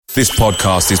This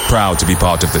podcast is proud to be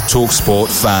part of the TalkSport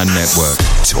Fan Network.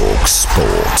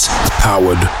 TalkSport.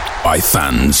 Powered by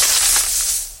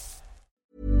fans.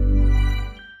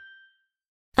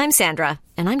 I'm Sandra,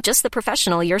 and I'm just the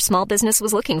professional your small business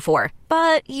was looking for.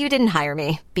 But you didn't hire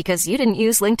me because you didn't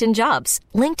use LinkedIn Jobs.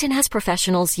 LinkedIn has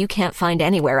professionals you can't find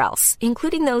anywhere else,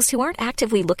 including those who aren't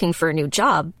actively looking for a new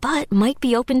job, but might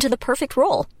be open to the perfect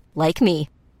role, like me.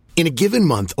 In a given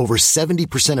month, over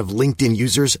 70% of LinkedIn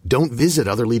users don't visit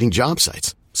other leading job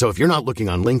sites. So if you're not looking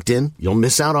on LinkedIn, you'll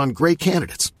miss out on great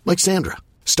candidates like Sandra.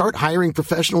 Start hiring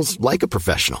professionals like a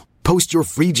professional. Post your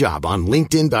free job on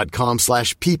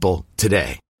linkedin.com/people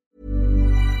today.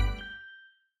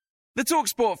 The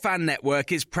TalkSport Fan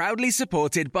Network is proudly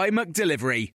supported by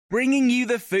McDelivery, bringing you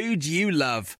the food you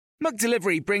love.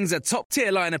 McDelivery brings a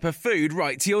top-tier lineup of food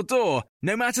right to your door.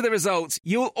 No matter the result,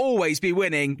 you'll always be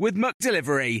winning with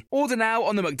McDelivery. Order now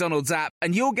on the McDonald's app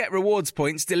and you'll get rewards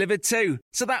points delivered too.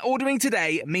 So that ordering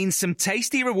today means some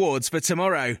tasty rewards for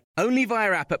tomorrow. Only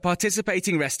via app at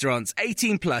participating restaurants.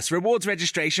 18 plus. Rewards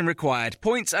registration required.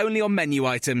 Points only on menu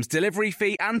items. Delivery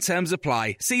fee and terms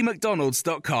apply. See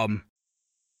mcdonalds.com.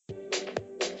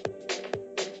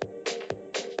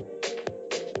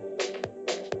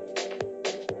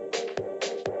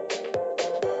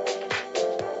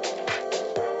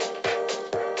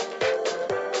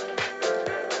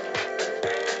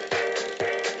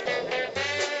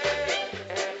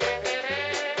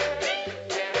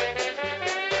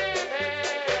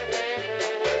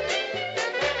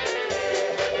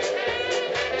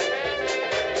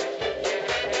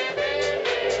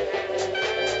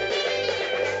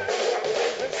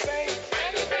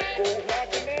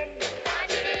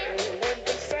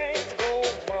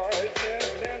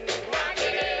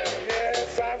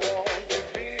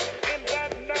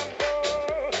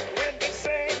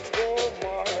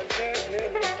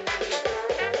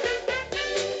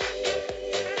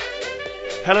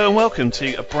 Hello and welcome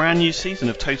to a brand new season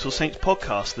of Total Saints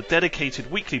Podcast, the dedicated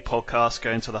weekly podcast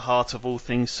going to the heart of all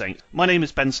things Saints. My name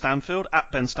is Ben Stanfield,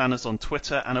 at Ben Stanners on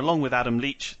Twitter, and along with Adam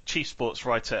Leach, Chief Sports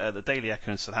Writer at the Daily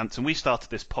Echo in Southampton, we started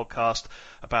this podcast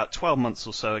about 12 months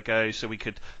or so ago so we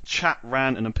could chat,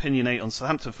 rant and opinionate on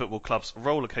Southampton Football Club's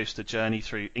rollercoaster journey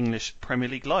through English Premier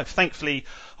League life. Thankfully,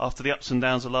 after the ups and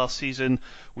downs of last season,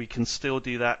 we can still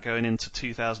do that going into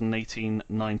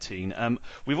 2018-19.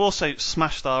 We've also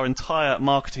smashed our entire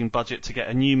marketing budget to get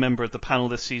a new member of the panel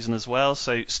this season as well.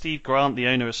 So Steve Grant, the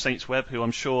owner of Saints Web, who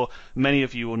I'm sure many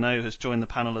of you will know, has joined the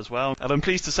panel as well. And I'm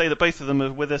pleased to say that both of them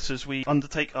are with us as we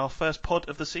undertake our first pod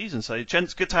of the season. So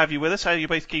gents, good to have you with us. How are you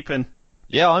both keeping?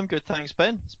 Yeah, I'm good, thanks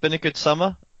Ben. It's been a good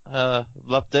summer.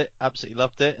 Loved it, absolutely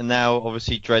loved it. And now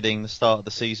obviously dreading the start of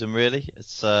the season really.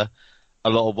 It's a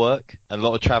lot of work, a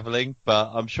lot of travelling,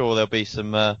 but I'm sure there'll be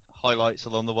some highlights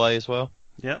along the way as well.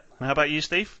 Yeah. And how about you,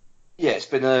 Steve? Yeah, it's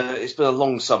been a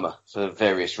long summer for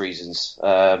various reasons,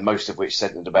 most of which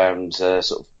centred around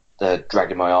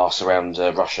dragging my arse around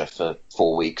Russia for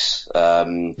 4 weeks,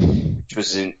 which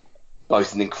was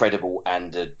both an incredible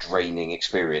and a draining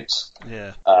experience.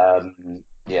 Yeah.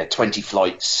 20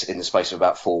 flights in the space of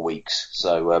about 4 weeks.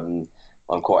 So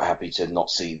I'm quite happy to not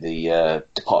see the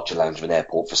departure lounge of an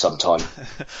airport for some time.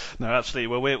 No, absolutely.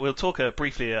 Well, we'll talk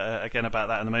briefly again about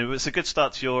that in a moment. But it's a good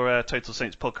start to your Total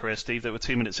Saints pod career, Steve, that we're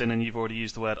 2 minutes in and you've already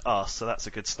used the word arse, so that's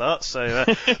a good start. So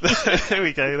there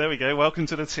we go. Welcome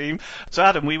to the team. So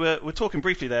Adam, we're talking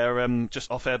briefly there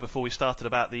just off air before we started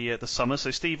about the summer.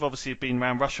 So Steve obviously had been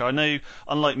around Russia. I know,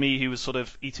 unlike me, who was sort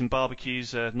of eating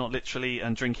barbecues, not literally,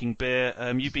 and drinking beer,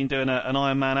 you've been doing an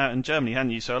Ironman out in Germany,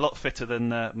 haven't you? So a lot fitter than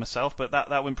myself, but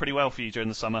that went pretty well for you during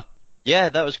the summer. Yeah,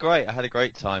 that was great. I had a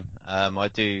great time. I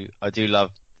do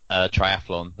love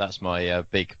triathlon. That's my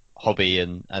big hobby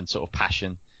and sort of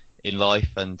passion in life.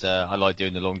 And I like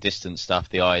doing the long distance stuff,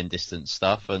 the iron distance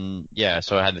stuff. And yeah,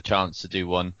 so I had the chance to do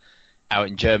one out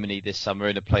in Germany this summer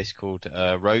in a place called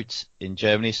Roth in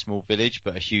Germany, a small village,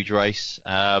 but a huge race.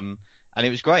 And it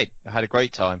was great. I had a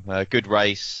great time. A good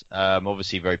race,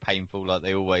 obviously very painful like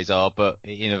they always are, but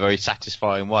in a very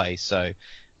satisfying way. So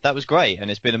that was great,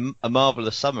 and it's been a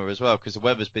marvellous summer as well because the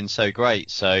weather's been so great.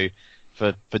 So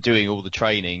for doing all the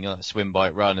training, like swim,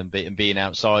 bike, run, and being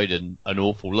outside an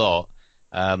awful lot,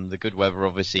 the good weather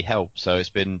obviously helped. So it's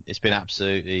been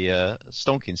absolutely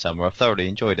stonking summer. I've thoroughly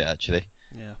enjoyed it actually.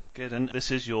 Yeah, good. And this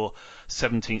is your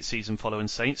 17th season following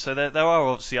Saints, so there are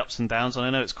obviously ups and downs, and I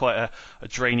know it's quite a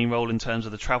draining role in terms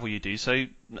of the travel you do. So,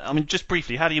 I mean, just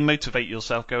briefly, how do you motivate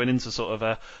yourself going into sort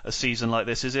of a season like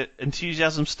this? Is it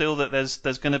enthusiasm still that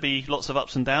there's going to be lots of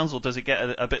ups and downs, or does it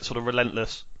get a bit sort of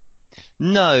relentless?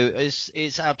 No,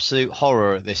 it's absolute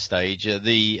horror at this stage. When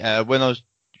I was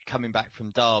coming back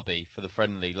from Derby for the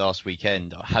friendly last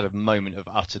weekend, I had a moment of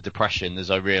utter depression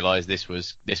as I realised this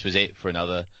was it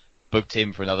for booked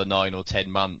in for another 9 or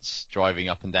 10 months, driving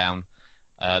up and down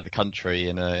the country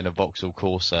in a Vauxhall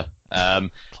Corsa.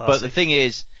 But the thing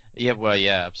is,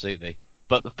 absolutely.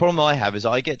 But the problem I have is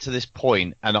I get to this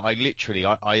point and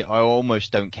I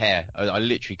almost don't care. I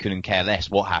literally couldn't care less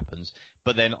what happens.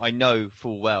 But then I know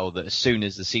full well that as soon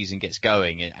as the season gets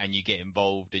going and you get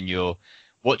involved and you're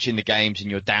watching the games and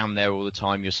you're down there all the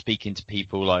time, you're speaking to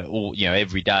people like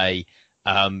every day,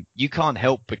 you can't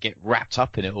help but get wrapped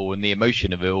up in it all and the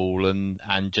emotion of it all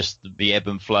and just the ebb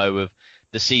and flow of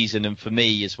the season. And for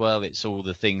me as well, it's all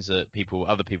the things that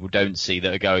other people don't see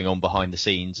that are going on behind the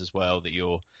scenes as well, that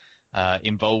you're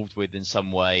involved with in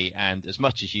some way. And as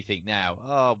much as you think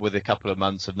now, with a couple of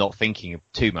months of not thinking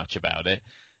too much about it,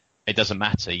 it doesn't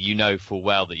matter. You know full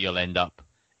well that you'll end up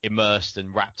immersed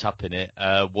and wrapped up in it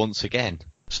once again.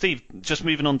 Steve, just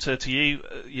moving on to you,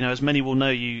 as many will know,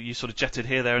 you sort of jetted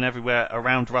here, there and everywhere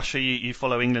around Russia. You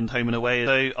follow England home and away.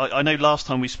 So I know last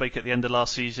time we spoke at the end of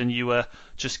last season, you were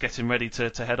just getting ready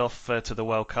to head off to the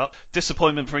World Cup.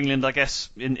 Disappointment for England, I guess,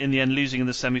 in the end, losing in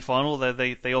the semi-final.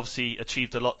 They obviously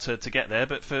achieved a lot to get there.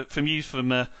 But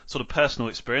from a sort of personal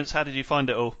experience, how did you find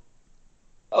it all?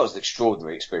 That was an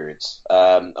extraordinary experience.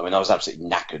 I was absolutely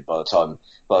knackered by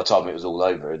the time it was all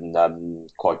over, and I'm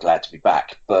quite glad to be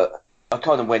back. But I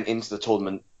kind of went into the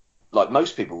tournament, like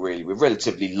most people really, with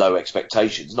relatively low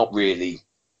expectations, not really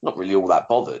all that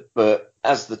bothered. But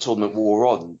as the tournament wore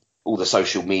on, all the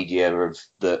social media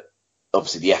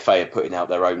obviously the FA are putting out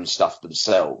their own stuff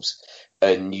themselves,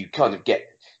 and you kind of get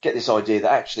this idea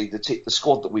that actually the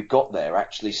squad that we've got there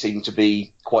actually seem to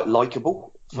be quite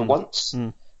likeable for once.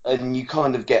 And you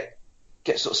kind of get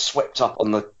sort of swept up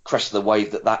on the crest of the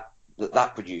wave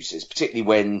that produces, particularly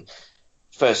when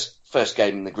first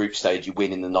game in the group stage you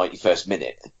win in the 91st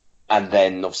minute, and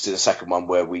then obviously the second one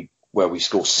where we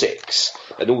score 6,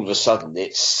 and all of a sudden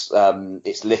it's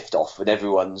lift off and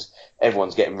everyone's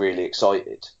getting really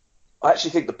excited. I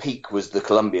actually think the peak was the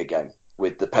Colombia game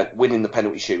with winning the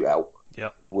penalty shootout.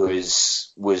 Yep.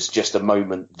 was just a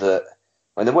moment that.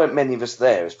 And there weren't many of us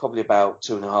there. It was probably about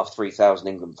 2,500-3,000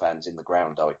 England fans in the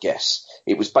ground, I would guess.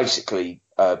 It was basically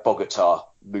Bogota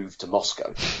moved to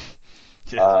Moscow.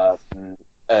 Yeah.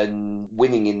 And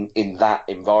winning in that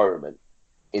environment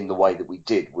in the way that we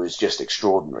did was just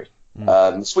extraordinary.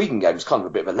 The Sweden game was kind of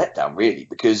a bit of a letdown, really,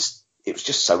 because it was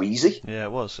just so easy. Yeah,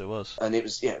 it was. And it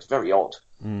was very odd.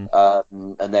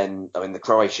 And then, the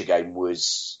Croatia game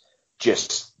was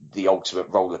just the ultimate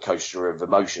roller coaster of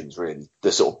emotions, really.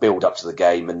 The sort of build up to the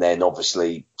game, and then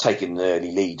obviously taking an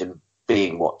early lead and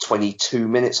being 22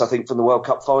 minutes, I think, from the World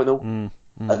Cup final, and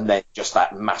then just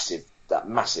that massive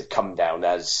come down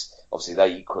as obviously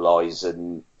they equalise,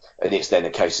 and it's then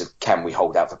a case of can we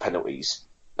hold out for penalties,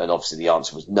 and obviously the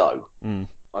answer was no.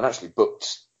 I'd actually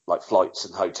booked flights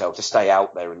and hotel to stay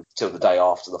out there until the day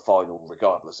after the final,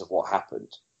 regardless of what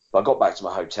happened. But I got back to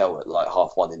my hotel at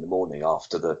 1:30 in the morning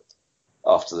after the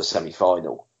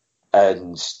semi-final,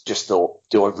 and just thought,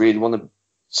 do I really want to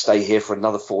stay here for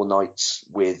another 4 nights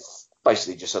with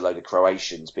basically just a load of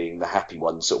Croatians being the happy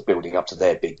ones, sort of building up to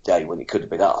their big day when it could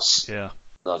have been us? Yeah.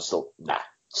 And I just thought, nah.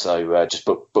 So just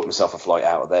booked myself a flight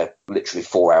out of there literally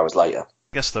 4 hours later.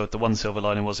 I guess the one silver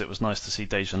lining was it was nice to see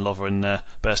Dejan Lovren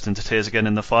burst into tears again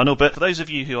in the final. But for those of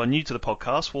you who are new to the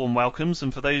podcast, warm welcomes.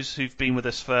 And for those who've been with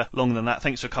us for longer than that,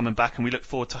 thanks for coming back. And we look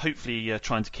forward to hopefully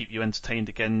trying to keep you entertained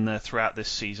again throughout this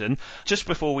season. Just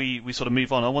before we sort of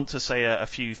move on, I want to say a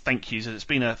few thank yous. It's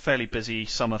been a fairly busy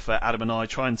summer for Adam and I,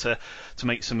 trying to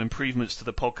make some improvements to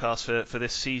the podcast for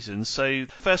this season. So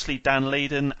firstly, Dan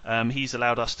Leyden, he's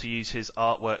allowed us to use his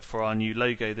artwork for our new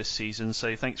logo this season.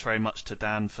 So thanks very much to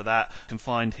Dan for that. You can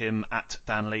find him at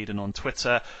Dan Leyden on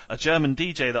Twitter. A German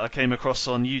DJ that I came across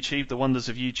on YouTube, the wonders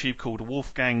of YouTube, called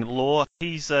Wolfgang Law.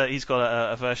 He's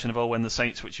got a version of Oh When the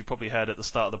Saints, which you probably heard at the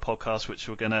start of the podcast, which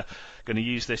we're gonna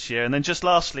use this year. And then just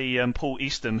lastly, Paul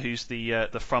Eastham, who's the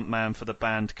front man for the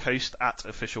band Coast, at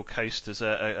Official Coast, has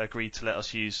agreed to let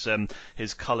us use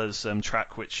his Colours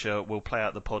track, which will play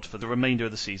out the pod for the remainder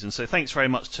of the season. So thanks very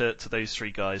much to those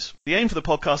 3 guys. The aim for the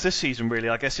podcast this season, really,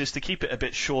 I guess, is to keep it a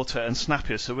bit shorter and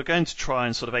snappier. So we're going to try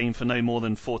and sort of aim for no more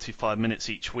than 45 minutes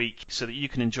each week, so that you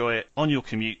can enjoy it on your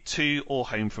commute to or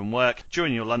home from work,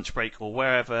 during your lunch break, or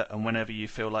wherever and whenever you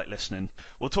feel like listening.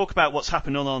 We'll talk about what's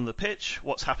happening on the pitch,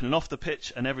 what's happening off the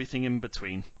pitch, and everything in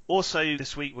between. Also,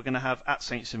 this week we're going to have at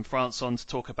Saints in France on to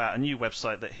talk about a new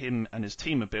website that him and his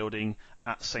team are building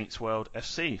at Saints World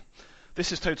FC.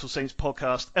 This is Total Saints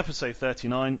Podcast, episode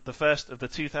 39, the first of the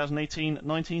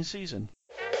 2018-19 season.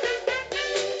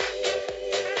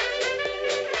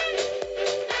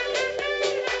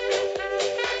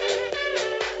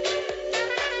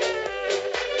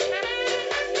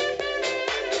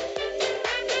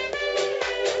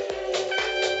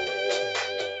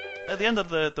 the end of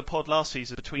the pod last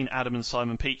season, between Adam and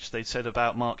Simon Peach, they said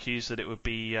about Mark Hughes that it would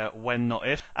be when, not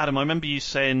if. Adam, I remember you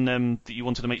saying that you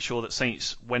wanted to make sure that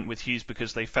Saints went with Hughes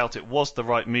because they felt it was the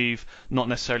right move, not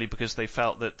necessarily because they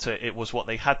felt that it was what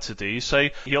they had to do. So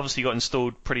he obviously got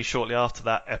installed pretty shortly after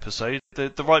that episode.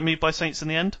 The right move by Saints in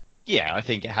the end? Yeah, I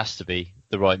think it has to be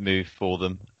the right move for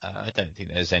them. I don't think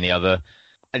there's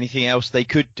anything else they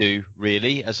could do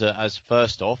really as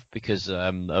first off, because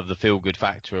of the feel good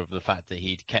factor of the fact that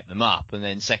he'd kept them up, and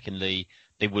then secondly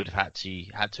they would have had to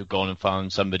have gone and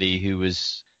found somebody who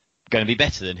was going to be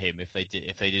better than him if they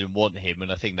didn't want him,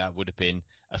 and I think that would have been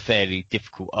a fairly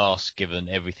difficult ask given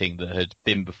everything that had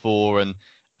been before,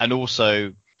 and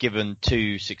also given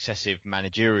two successive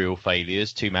managerial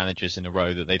failures, two managers in a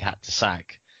row that they'd had to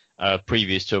sack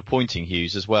previous to appointing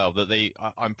Hughes as well, that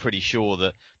I'm pretty sure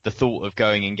that the thought of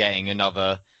going and getting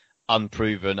another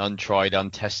unproven, untried,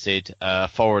 untested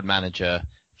foreign manager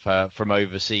from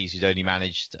overseas who's only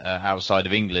managed outside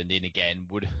of England in again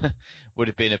would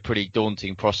have been a pretty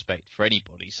daunting prospect for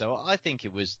anybody. So I think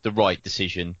it was the right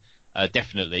decision,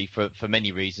 definitely, for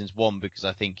many reasons. One, because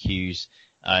I think Hughes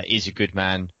is a good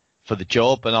man for the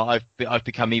job, and I've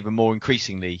become even more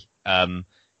increasingly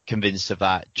convinced of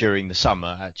that during the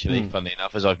summer, actually, funnily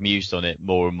enough, as I've mused on it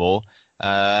more and more.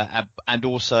 And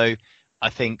also, I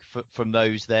think from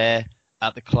those there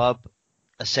at the club,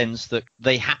 a sense that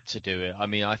they had to do it. I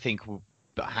mean, I think,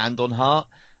 hand on heart,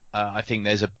 I think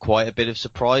there's quite a bit of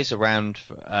surprise around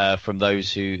from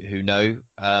those who know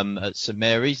at St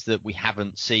Mary's that we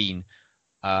haven't seen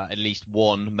at least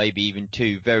one, maybe even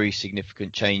two very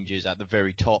significant changes at the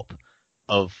very top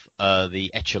of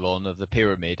the echelon of the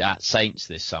pyramid at Saints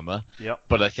this summer. Yep.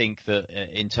 But I think that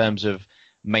in terms of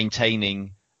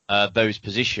maintaining those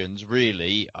positions,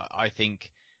 really, I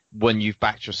think when you've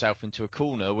backed yourself into a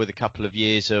corner with a couple of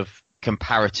years of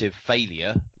comparative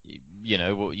failure,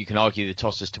 you can argue the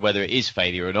toss as to whether it is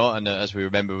failure or not. And as we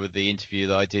remember with the interview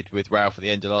that I did with Ralph at the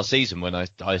end of last season, when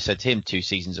I said to him 2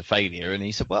 seasons of failure, and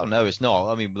he said, well, no, it's not.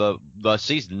 I mean, last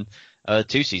season,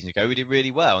 2 seasons ago, we did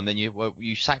really well, and then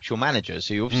you sacked your manager,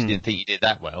 so you obviously didn't think you did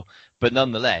that well. But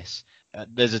nonetheless,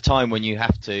 there's a time when you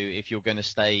have to, if you're going to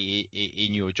stay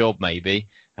in your job, maybe,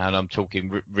 and I'm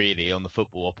talking really on the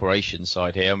football operations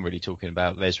side here, I'm really talking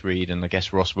about Les Reed and I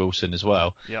guess Ross Wilson as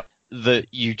well, yep, that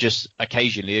you just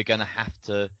occasionally are going to have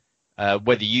to,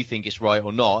 whether you think it's right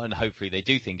or not, and hopefully they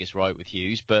do think it's right with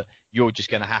Hughes, but you're just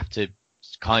going to have to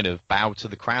kind of bow to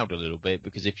the crowd a little bit,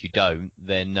 because if you don't,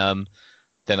 then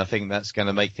I think that's going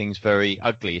to make things very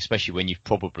ugly, especially when you've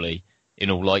probably,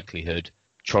 in all likelihood,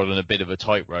 trodden a bit of a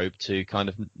tightrope to kind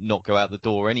of not go out the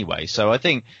door anyway. So I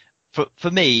think,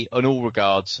 for me, in all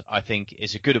regards, I think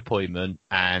it's a good appointment,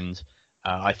 and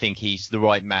I think he's the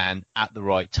right man at the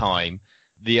right time.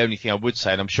 The only thing I would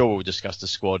say, and I'm sure we'll discuss the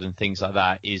squad and things like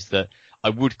that, is that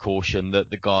I would caution that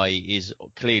the guy is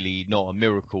clearly not a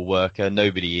miracle worker.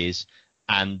 Nobody is.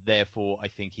 And therefore, I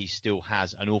think he still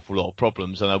has an awful lot of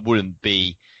problems, and I wouldn't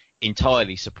be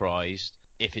entirely surprised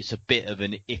if it's a bit of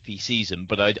an iffy season.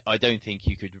 But I don't think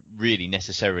you could really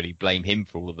necessarily blame him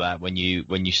for all of that when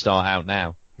you start out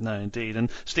now. No, indeed.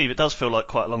 And Steve, it does feel like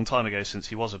quite a long time ago since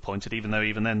he was appointed, even though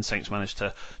even then Saints managed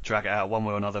to drag it out one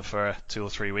way or another for 2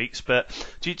 or 3 weeks. But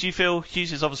do you feel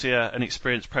Hughes is obviously an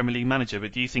experienced Premier League manager,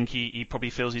 but do you think he probably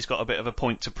feels he's got a bit of a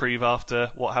point to prove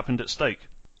after what happened at Stoke?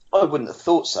 I wouldn't have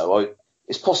thought so.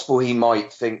 It's possible he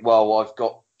might think, well, I've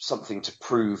got something to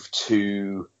prove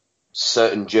to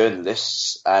certain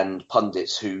journalists and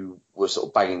pundits who were sort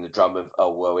of banging the drum of,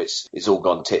 oh, well, it's all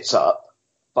gone tits up.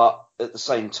 But at the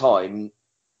same time,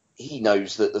 he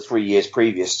knows that the 3 years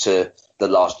previous to the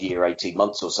last year, 18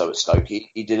 months or so at Stoke,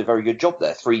 he did a very good job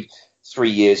there. Three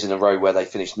years in a row where they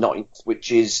finished 9th,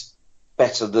 which is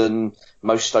better than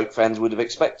most Stoke fans would have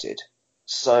expected.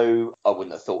 So I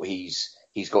wouldn't have thought he's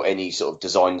got any sort of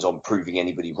designs on proving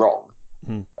anybody wrong.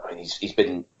 I mean, he's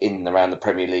been in and around the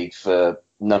Premier League for a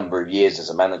number of years as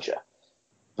a manager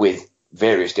with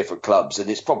various different clubs, and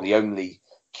it's probably only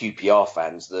QPR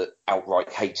fans that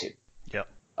outright hate him. Yep.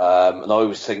 And I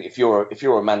always think if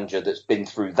you're a manager that's been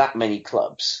through that many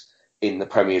clubs in the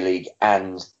Premier League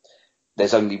and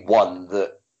there's only one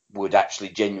that would actually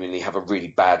genuinely have a really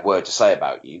bad word to say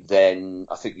about you, then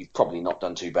I think you've probably not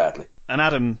done too badly. And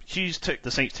Adam, Hughes took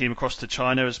the Saints team across to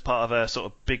China as part of a sort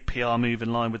of big PR move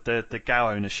in line with the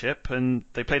Gao ownership, and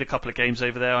they played a couple of games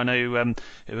over there. I know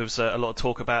it was a lot of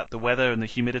talk about the weather and the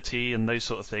humidity and those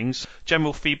sort of things.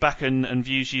 General feedback and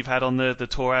views you've had on the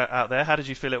tour out there, how did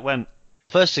you feel it went?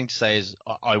 First thing to say is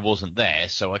I wasn't there,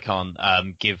 so I can't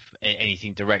give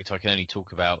anything direct. I can only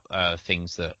talk about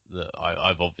things that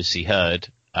I've obviously heard.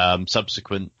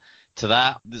 Subsequent to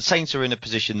that. The Saints are in a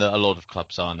position that a lot of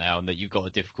clubs are now, and that you've got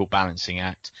a difficult balancing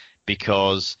act,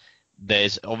 because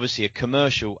there's obviously a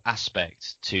commercial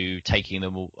aspect to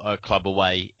taking a club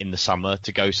away in the summer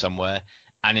to go somewhere.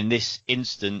 And in this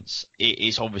instance, it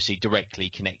is obviously directly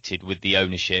connected with the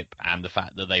ownership and the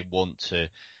fact that they want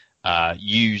to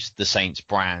use the Saints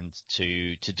brand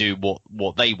to do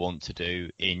what they want to do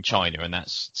in China. And that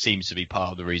seems to be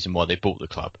part of the reason why they bought the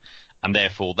club. And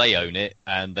therefore they own it,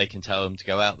 and they can tell them to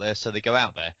go out there, so they go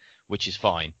out there, which is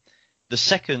fine. The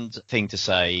second thing to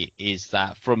say is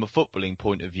that from a footballing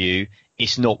point of view,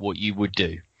 it's not what you would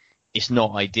do. It's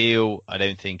not ideal. I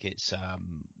don't think it's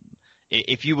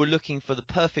if you were looking for the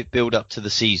perfect build-up to the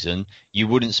season, you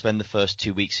wouldn't spend the first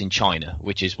 2 weeks in China,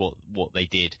 which is what they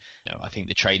did. I think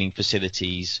the training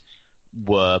facilities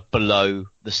were below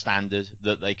the standard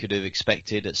that they could have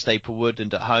expected at Staplewood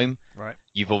and at home. Right.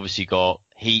 You've obviously got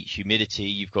heat, humidity,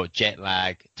 you've got jet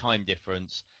lag, time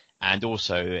difference, and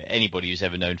also anybody who's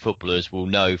ever known footballers will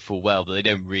know full well that they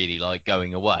don't really like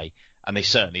going away, and they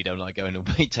certainly don't like going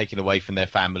away, taken away from their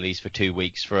families for 2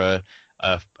 weeks for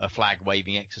a flag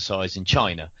waving exercise in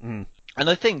China. And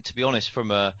I think, to be honest,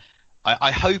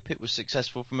 I hope it was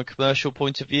successful from a commercial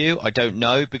point of view. I don't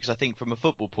know, because I think from a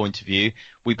football point of view,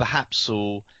 we perhaps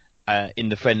saw in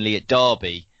the friendly at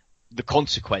Derby the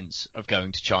consequence of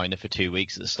going to China for 2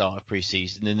 weeks at the start of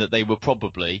pre-season, in that they were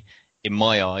probably, in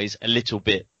my eyes, a little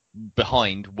bit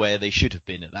behind where they should have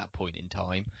been at that point in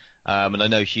time. And I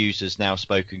know Hughes has now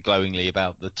spoken glowingly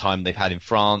about the time they've had in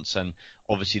France, and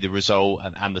obviously the result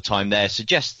and the time there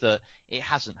suggests that it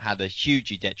hasn't had a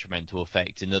hugely detrimental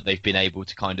effect, in that they've been able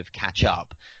to kind of catch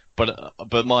up.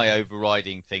 But my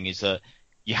overriding thing is that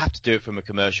you have to do it from a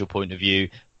commercial point of view,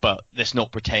 but let's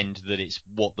not pretend that it's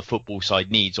what the football side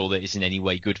needs, or that it's in any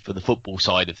way good for the football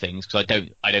side of things, because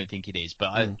I don't think it is.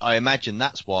 But I imagine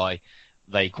that's why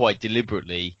they quite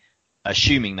deliberately,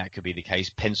 assuming that could be the case,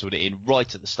 penciled it in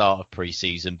right at the start of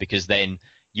pre-season, because then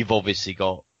you've obviously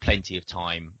got plenty of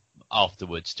time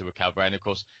afterwards to recover. And of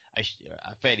course,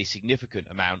 a fairly significant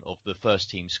amount of the first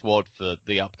team squad for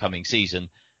the upcoming season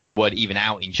weren't even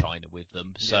out in China with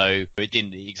them. So it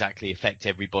didn't exactly affect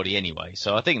everybody anyway.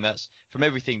 So I think that's, from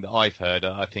everything that I've heard,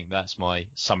 I think that's my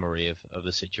summary of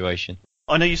the situation.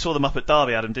 I know you saw them up at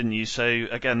Derby, Adam, didn't you? So,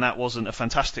 again, that wasn't a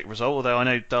fantastic result, although I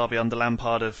know Derby under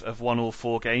Lampard have won all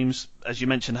 4 games. As you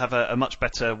mentioned, have a much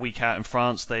better week out in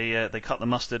France. They cut the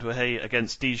mustard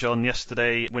against Dijon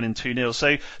yesterday, winning 2-0.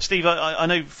 So, Steve, I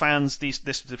know fans,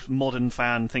 this modern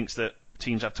fan thinks that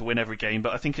teams have to win every game,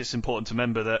 but I think it's important to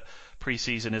remember that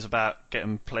pre-season is about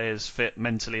getting players fit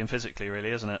mentally and physically,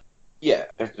 really, isn't it? Yeah,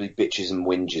 everybody bitches and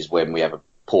whinges when we have a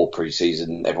poor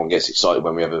pre-season. Everyone gets excited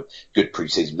when we have a good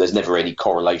pre-season. There's never any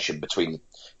correlation between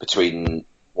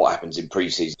what happens in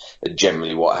pre-season and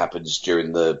generally what happens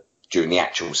during the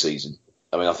actual season.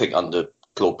 I mean, I think under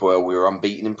Claude Puel we were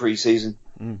unbeaten in pre-season.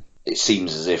 It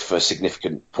seems as if a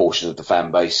significant portion of the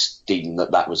fan base deemed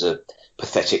that was a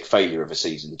pathetic failure of a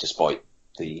season, despite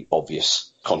the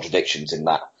obvious contradictions in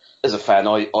that. As a fan,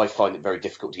 I find it very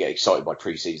difficult to get excited by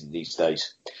pre-season these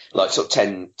days. Like sort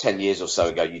of 10 years or so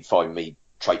ago, you'd find me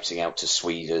traipsing out to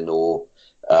Sweden or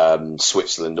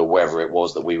Switzerland or wherever it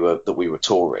was that we were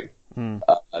touring,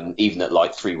 and even at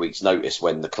like 3 weeks' notice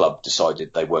when the club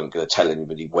decided they weren't going to tell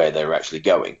anybody where they were actually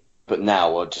going. But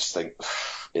now I just think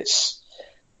it's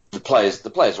the players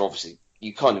are obviously,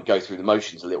 you kind of go through the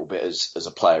motions a little bit as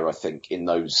a player, I think, in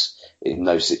those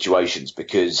situations,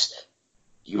 because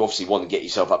you obviously want to get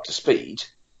yourself up to speed.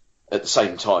 At the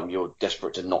same time, you're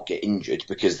desperate to not get injured,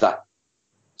 because that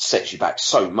sets you back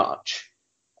so much.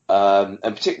 And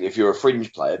particularly if you're a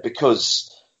fringe player, because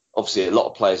obviously a lot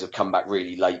of players have come back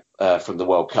really late from the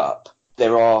World Cup,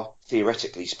 there are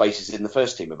theoretically spaces in the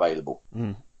first team available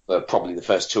for probably the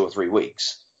first 2 or 3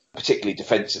 weeks, particularly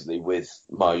defensively, with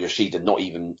Mayo Yoshida not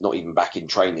even back in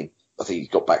training. I think he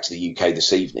got back to the UK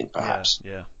this evening, perhaps.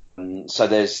 Yeah. So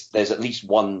there's at least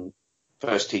one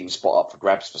first team spot up for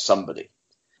grabs for somebody.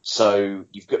 So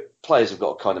players have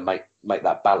got to kind of make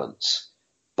that balance.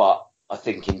 But I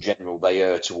think in general they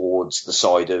err towards the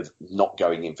side of not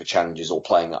going in for challenges or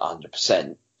playing at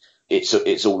 100%.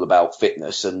 It's all about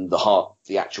fitness, and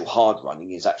the actual hard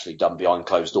running is actually done behind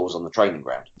closed doors on the training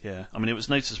ground. Yeah, I mean, it was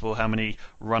noticeable how many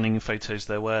running photos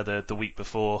there were the week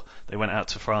before they went out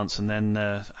to France, and then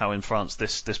out in France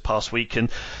this past week. And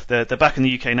they're back in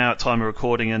the UK now at time of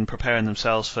recording and preparing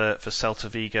themselves for Celta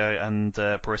Vigo and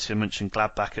Borussia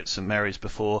Mönchengladbach at St Mary's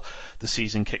before the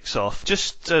season kicks off.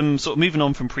 Just sort of moving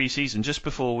on from pre-season, just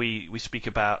before we speak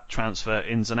about transfer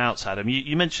ins and outs, Adam,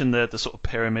 you mentioned the sort of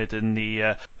pyramid in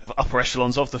the upper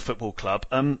echelons of the football club.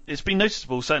 It's been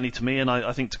noticeable, certainly to me, and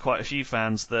I think to quite a few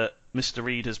fans, that Mr.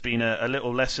 Reid has been a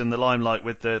little less in the limelight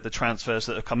with the transfers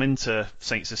that have come into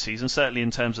Saints this season, certainly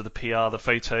in terms of the PR, the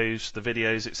photos, the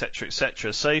videos, etc.,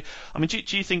 etc. So, I mean,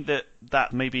 do you think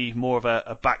that maybe more of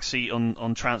a backseat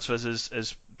on transfers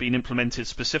has been implemented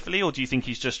specifically, or do you think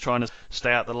he's just trying to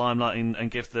stay out the limelight and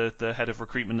give the head of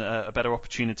recruitment a better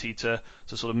opportunity to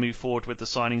sort of move forward with the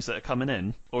signings that are coming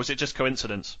in? Or is it just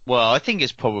coincidence? Well, I think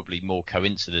it's probably more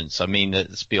coincidence. I mean,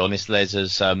 let's be honest, Les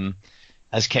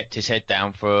has kept his head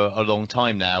down for a long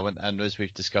time now, and as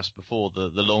we've discussed before, the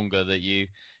longer that you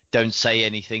don't say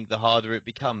anything, the harder it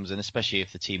becomes, and especially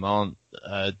if the team aren't,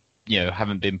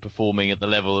 haven't been performing at the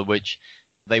level at which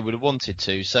they would have wanted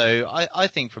to. So I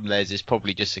think from Les it's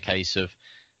probably just a case of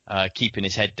keeping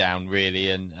his head down,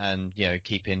 really, and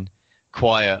keeping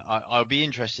quiet. I'll be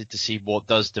interested to see what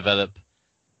does develop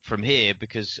from here,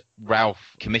 because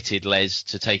Ralph committed Les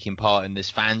to taking part in this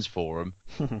fans forum.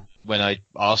 When I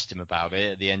asked him about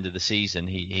it at the end of the season,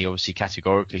 he obviously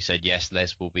categorically said yes,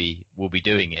 Les will be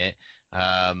doing it.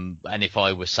 And if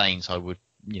I were Saints, I would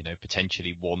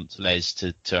potentially want Les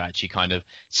to actually kind of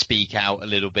speak out a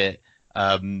little bit,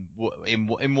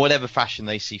 in whatever fashion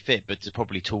they see fit, but to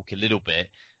probably talk a little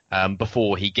bit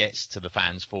before he gets to the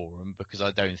fans forum, because I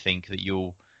don't think that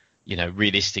you'll,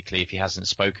 realistically, if he hasn't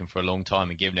spoken for a long time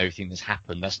and given everything that's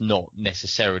happened, that's not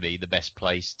necessarily the best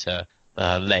place to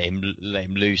let him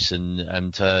loose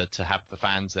and to have the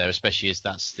fans there, especially as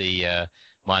that's the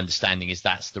my understanding is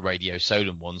that's the Radio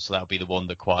Solent one, so that'll be the one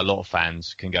that quite a lot of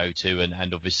fans can go to,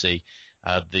 and obviously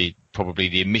probably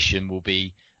the admission will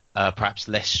be perhaps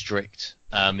less strict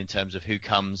in terms of who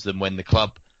comes than when the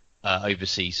club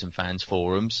oversees some fans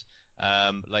forums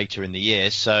later in the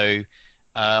year. So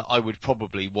I would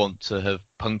probably want to have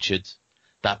punctured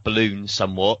that balloon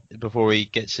somewhat before he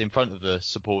gets in front of the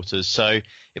supporters. So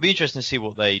it'd be interesting to see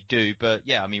what they do. But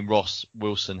yeah, I mean, Ross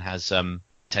Wilson has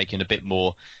taken a bit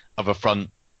more of a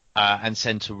front and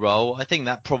centre role. I think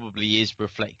that probably is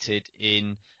reflected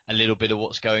in a little bit of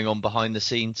what's going on behind the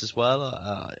scenes as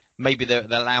well. Maybe they're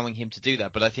allowing him to do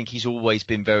that, but I think he's always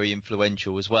been very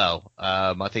influential as well.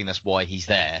 I think that's why he's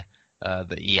there.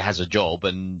 That he has a job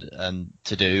and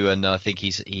to do, and I think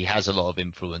he has a lot of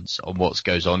influence on what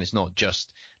goes on. It's not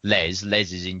just Les.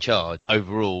 Les is in charge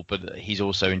overall, but he's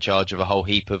also in charge of a whole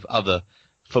heap of other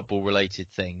football related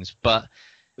things. But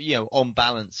on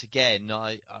balance, again,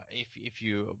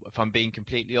 if I'm being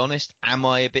completely honest, am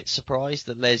I a bit surprised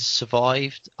that Les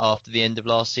survived after the end of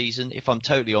last season? If I'm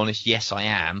totally honest, yes, I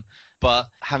am.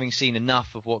 But having seen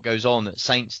enough of what goes on at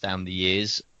Saints down the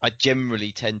years, I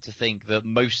generally tend to think that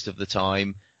most of the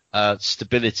time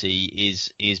stability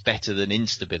is better than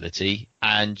instability,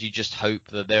 and you just hope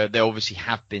that there obviously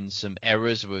have been some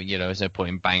errors. Well, there's no point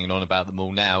in banging on about them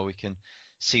all now. We can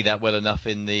see that well enough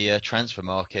in the transfer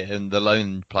market and the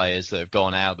loan players that have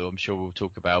gone out, that I'm sure we'll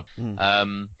talk about.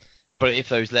 But if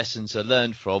those lessons are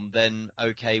learned from, then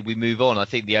okay, we move on. I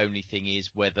think the only thing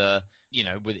is whether,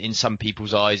 in some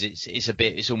people's eyes,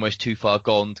 it's almost too far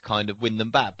gone to kind of win them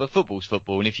back. But football's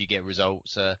football, and if you get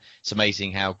results, it's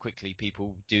amazing how quickly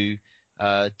people do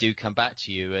come back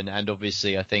to you. And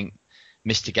obviously, I think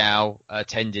Mr. Gow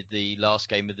attended the last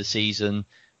game of the season,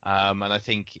 and I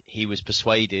think he was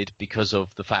persuaded because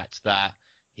of the fact that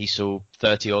he saw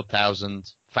 30-odd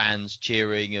thousand fans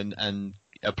cheering and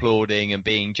applauding and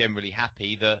being generally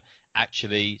happy that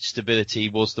actually stability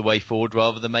was the way forward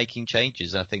rather than making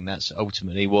changes. I think that's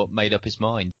ultimately what made up his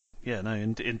mind. Yeah, no,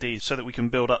 indeed. So that we can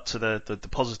build up to the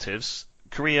positives.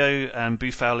 Carrillo and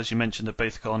Boufal, as you mentioned, have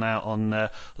both gone out on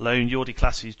loan. Jordi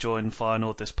Classy's joined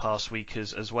Feyenoord this past week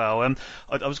as well.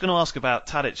 I was going to ask about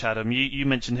Tadic, Adam. You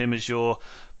mentioned him as your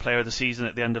player of the season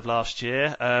at the end of last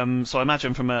year. So I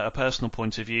imagine from a personal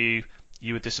point of view,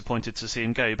 you were disappointed to see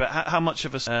him go. But how much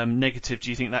of a negative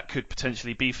do you think that could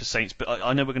potentially be for Saints? But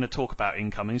I know we're going to talk about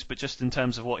incomings, but just in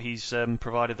terms of what he's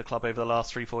provided the club over the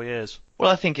last 3-4 years. Well,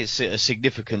 I think it's a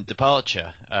significant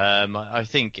departure. I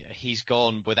think he's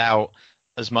gone without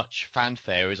as much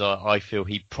fanfare as I feel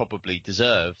he probably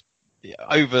deserved.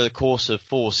 Over the course of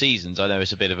 4 seasons, I know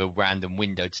it's a bit of a random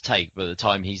window to take, but at the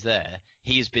time he's there,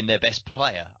 he has been their best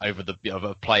player over the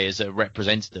other players that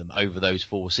represented them over those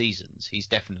 4 seasons. He's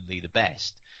definitely the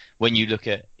best. When you look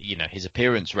at his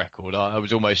appearance record, I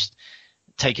was almost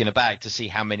taken aback to see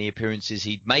how many appearances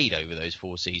he'd made over those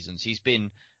 4 seasons. He's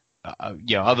been,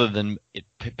 other than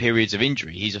periods of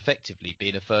injury, he's effectively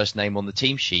been a first name on the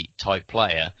team sheet type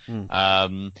player.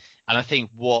 And I think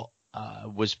what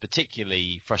was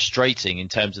particularly frustrating in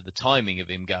terms of the timing of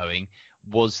him going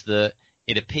was that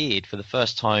it appeared for the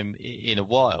first time in a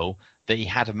while that he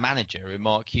had a manager in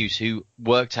Mark Hughes who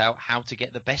worked out how to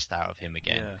get the best out of him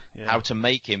again, how to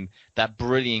make him that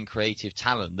brilliant creative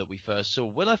talent that we first saw.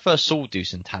 When I first saw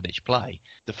Dusan Tadic play,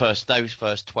 those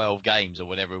first 12 games or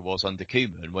whatever it was under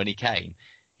Koeman when he came,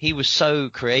 he was so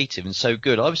creative and so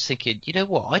good. I was thinking, you know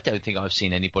what, I don't think I've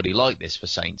seen anybody like this for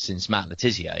Saints since Matt Le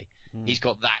Tissier. He's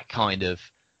got that kind of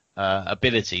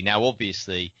ability. Now,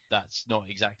 obviously, that's not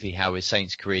exactly how his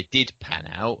Saints career did pan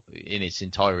out in its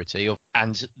entirety.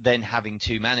 And then having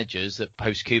two managers that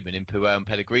post Koeman in Puel and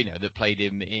Pellegrino that played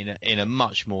him in a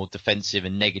much more defensive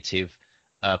and negative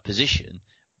position,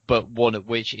 but one at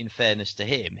which, in fairness to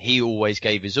him, he always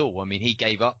gave his all. I mean, he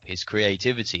gave up his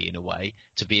creativity in a way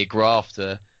to be a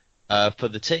grafter for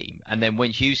the team. And then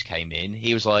when Hughes came in,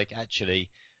 he was like,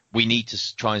 actually, we need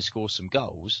to try and score some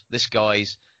goals. This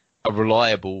guy's a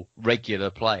reliable,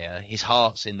 regular player. He's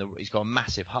got a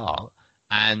massive heart,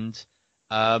 and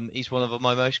he's one of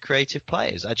my most creative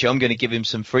players. Actually, I'm going to give him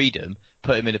some freedom,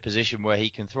 put him in a position where he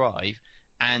can thrive.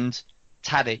 And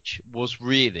Tadic was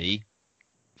really,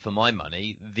 for my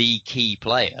money, the key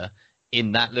player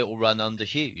in that little run under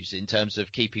Hughes in terms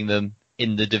of keeping them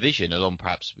in the division, along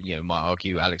perhaps, might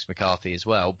argue Alex McCarthy as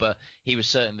well. But he was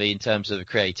certainly, in terms of the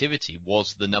creativity,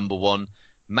 was the number one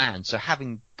man. So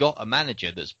having got a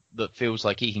manager that feels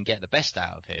like he can get the best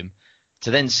out of him, to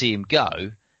then see him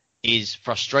go is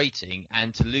frustrating,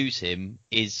 and to lose him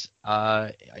is,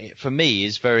 for me,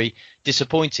 is very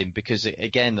disappointing, because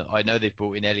again, I know they've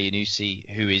brought in Elyounoussi,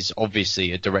 who is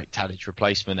obviously a direct Tadic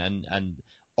replacement, and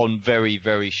on very,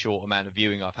 very short amount of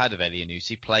viewing I've had of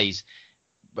Elyounoussi, plays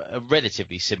a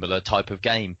relatively similar type of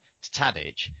game to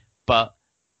Tadic, but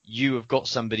you have got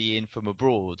somebody in from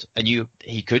abroad, and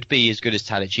he could be as good as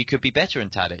Tadic. He could be better than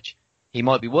Tadic. He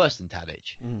might be worse than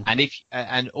Tadic.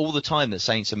 And all the time that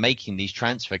Saints are making these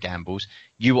transfer gambles,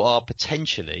 you are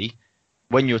potentially,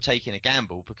 when you're taking a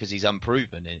gamble because he's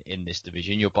unproven in this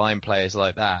division, you're buying players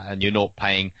like that, and you're not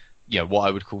paying, what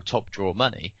I would call top draw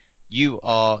money. You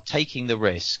are taking the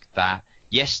risk that,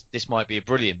 yes, this might be a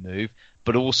brilliant move,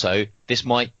 but also this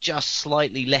might just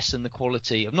slightly lessen the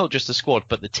quality of not just the squad,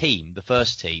 but the team, the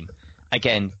first team,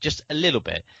 again, just a little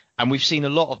bit. And we've seen a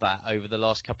lot of that over the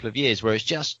last couple of years, where it's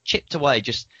just chipped away,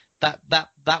 just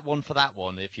that one for that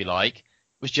one, if you like,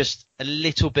 was just a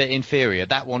little bit inferior.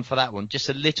 That one for that one, just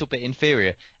a little bit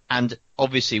inferior. And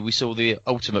obviously we saw the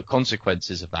ultimate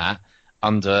consequences of that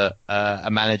under a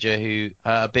manager who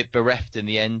a bit bereft in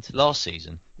the end last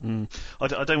season. I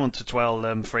don't want to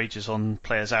dwell for ages on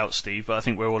players out, Steve, but I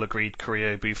think we're all agreed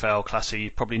Carrillo, Boufal, Classy,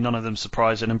 probably none of them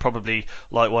surprising, and probably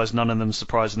likewise none of them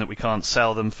surprising that we can't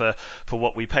sell them for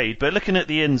what we paid. But looking at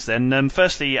the ins then,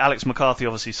 firstly, Alex McCarthy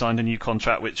obviously signed a new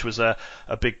contract, which was a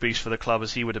big boost for the club,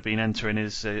 as he would have been entering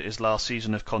his last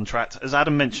season of contract. As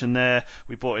Adam mentioned there,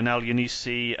 we brought in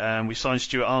Elyounoussi, we signed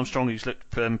Stuart Armstrong, who's looked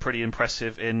pretty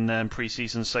impressive in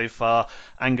pre-season so far.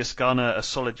 Angus Gunner, a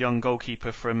solid young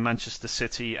goalkeeper from Manchester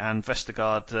City, and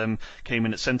Vestergaard came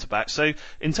in at centre-back. So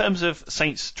in terms of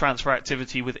Saints transfer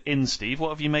activity within, Steve, what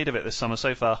have you made of it this summer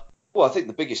so far? Well, I think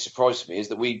the biggest surprise for me is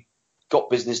that we got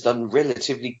business done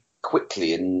relatively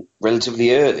quickly and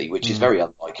relatively early, which is very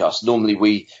unlike us. Normally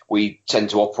we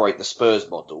tend to operate the Spurs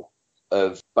model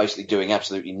of basically doing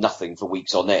absolutely nothing for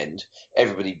weeks on end.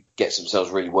 Everybody gets themselves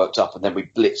really worked up, and then we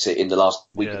blitz it in the last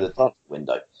week of the transfer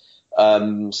window.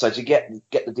 So to get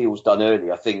the deals done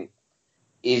early, I think,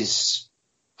 is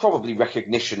probably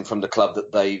recognition from the club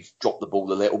that they've dropped the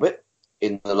ball a little bit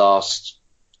in the last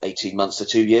 18 months to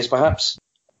 2 years, perhaps.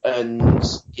 And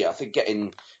yeah, I think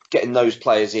getting those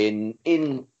players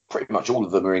in pretty much all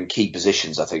of them are in key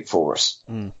positions, I think, for us.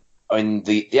 I mean,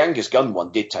 the Angus Gunn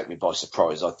one did take me by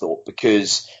surprise, I thought,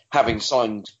 because having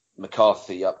signed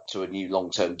McCarthy up to a new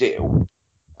long-term deal,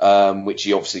 which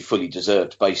he obviously fully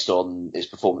deserved based on his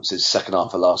performances second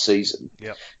half of last season.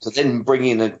 Yep. So then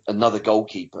bringing in another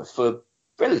goalkeeper for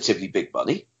relatively big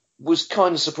money was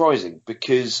kind of surprising,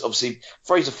 because obviously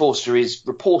Fraser Forster is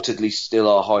reportedly still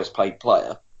our highest paid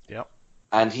player. Yep.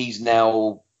 And he's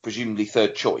now presumably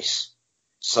third choice.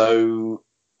 So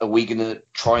are we going to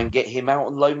try and get him out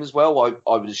on loan as well?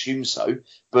 I would assume so.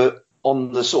 But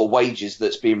on the sort of wages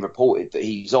that's being reported that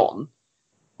he's on,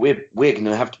 we're going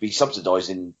to have to be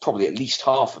subsidising probably at least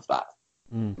half of that.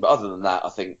 But other than that, I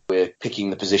think we're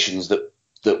picking the positions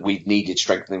that we've needed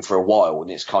strengthening for a while, and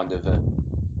it's kind of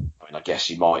I guess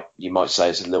you might say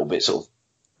it's a little bit sort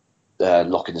of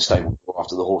locking the stable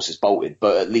after the horse is bolted,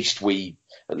 but at least we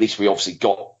obviously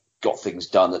got things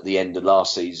done at the end of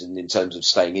last season in terms of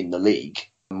staying in the league,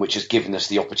 which has given us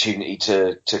the opportunity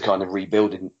to kind of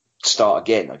rebuild start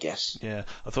again, I guess. Yeah,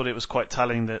 I thought it was quite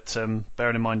telling that,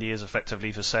 bearing in mind he is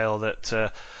effectively for sale,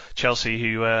 that Chelsea,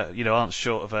 who aren't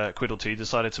short of a quid or two,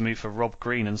 decided to move for Rob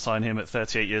Green and sign him at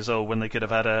 38 years old when they could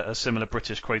have had a similar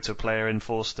British quota player in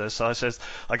Forster. So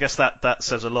I guess that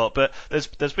says a lot. But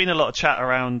there's been a lot of chat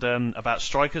around about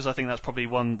strikers. I think that's probably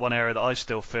one area that I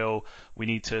still feel we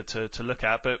need to look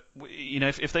at. But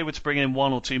if they were to bring in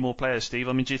one or two more players, Steve,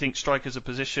 I mean, do you think strikers a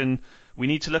position we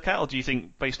need to look at, or do you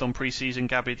think based on pre-season,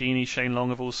 Gabbiadini, Shane Long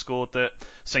have all scored, that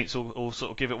Saints will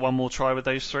sort of give it one more try with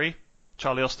those three?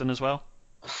 Charlie Austin as well?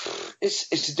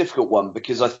 It's a difficult one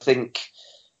because I think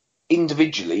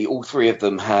individually all three of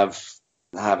them have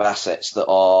assets that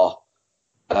are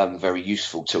very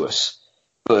useful to us.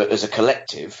 But as a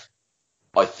collective,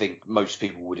 I think most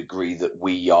people would agree that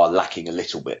we are lacking a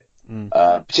little bit,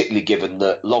 particularly given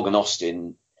that Long and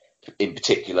Austin in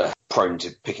particular prone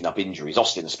to picking up injuries.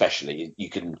 Austin especially, you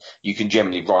can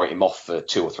generally write him off for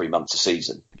 2 or 3 months a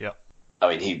season. Yeah.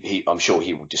 I mean, I'm sure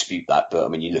he will dispute that, but I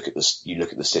mean, you look at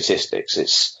the statistics.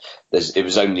 It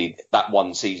was only that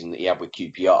one season that he had with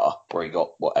QPR where he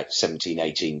got 17,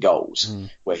 18 goals,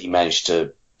 where he managed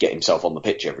to get himself on the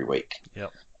pitch every week. Yeah.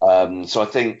 So I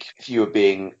think if you were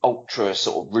being ultra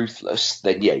sort of ruthless,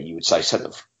 then yeah, you would say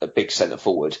a big centre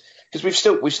forward, because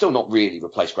we've still not really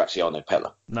replaced Graziano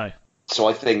Pella. No. So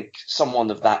I think someone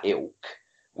of that ilk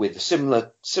with a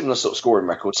similar sort of scoring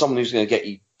record, someone who's going to get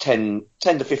you 10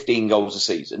 to 15 goals a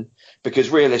season, because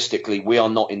realistically we are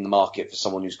not in the market for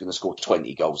someone who's going to score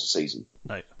 20 goals a season.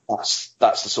 No. That's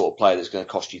the sort of player that's going to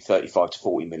cost you 35 to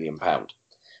 40 million pound.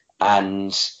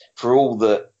 And for all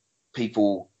that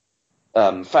people,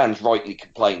 fans rightly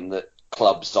complain that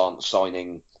clubs aren't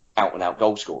signing out and out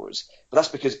goal scorers, but that's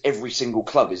because every single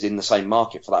club is in the same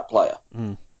market for that player.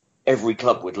 Every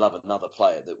club would love another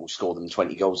player that will score them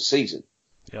 20 goals a season.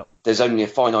 Yep. There's only a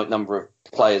finite number of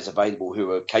players available who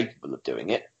are capable of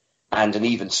doing it, and an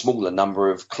even smaller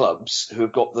number of clubs who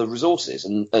have got the resources.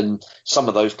 And some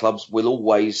of those clubs will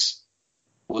always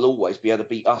be able to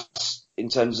beat us in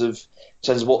terms of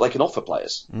what they can offer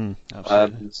players.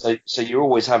 Absolutely. So you're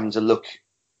always having to look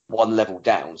one level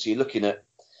down. So you're looking at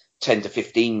 10 to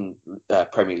 15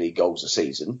 Premier League goals a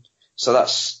season. So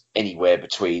that's anywhere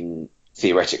between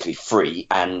theoretically free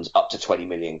and up to 20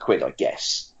 million quid, I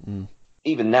guess.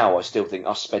 Even now, I still think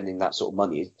us spending that sort of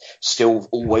money still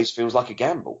always feels like a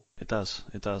gamble. It does,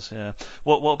 yeah.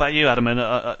 What about you, Adam?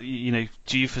 And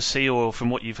do you foresee, or from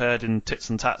what you've heard in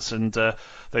tits and tats and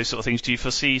those sort of things, do you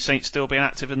foresee Saints still being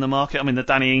active in the market? I mean, the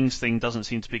Danny Ings thing doesn't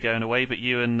seem to be going away, but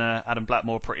you and Adam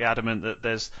Blackmore are pretty adamant that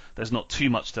there's not too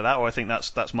much to that, or I think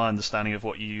that's my understanding of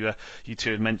what you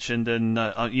two had mentioned. And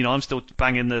I'm still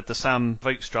banging the Sam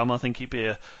Vokes drum. I think he'd be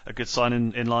a good sign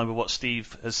in line with what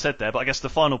Steve has said there. But I guess the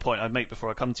final point I'd make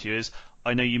before I come to you is,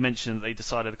 I know you mentioned that they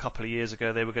decided a couple of years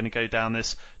ago they were going to go down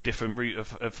this different route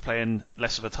of playing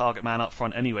less of a target man up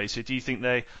front anyway. So do you think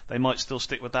they might still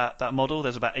stick with that model?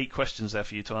 There's about 8 questions there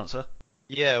for you to answer.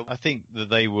 Yeah, I think that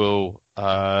they will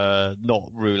not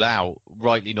rule out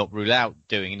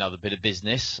doing another bit of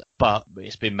business, but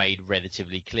it's been made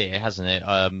relatively clear, hasn't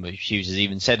it? Hughes has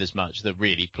even said as much, that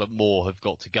really more have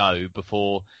got to go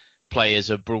before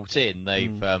players are brought in.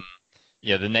 They've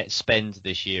the net spend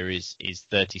this year is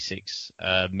 36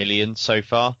 million so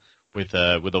far, with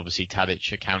obviously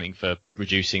Tadic accounting for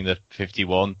reducing the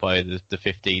 51 by the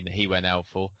 15 that he went out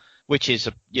for, which is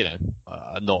a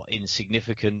not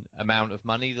insignificant amount of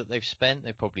money that they've spent.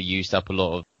 They've probably used up a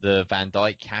lot of the Van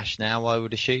Dijk cash now, I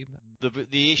would assume.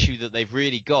 The issue that they've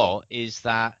really got is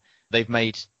that they've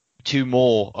made 2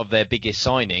 more of their biggest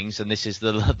signings, and this is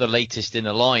the latest in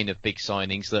a line of big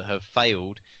signings that have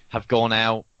failed, have gone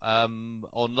out on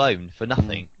loan for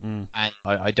nothing. And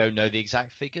I don't know the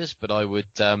exact figures, but I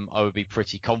would be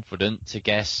pretty confident to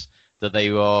guess that they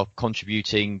are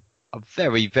contributing a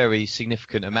very, very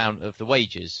significant amount of the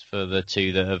wages for the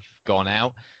 2 that have gone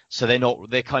out. So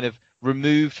they're kind of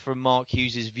removed from Mark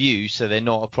Hughes' view, so they're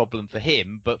not a problem for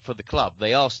him, but for the club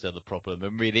they are still the problem.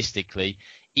 And realistically,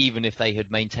 even if they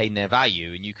had maintained their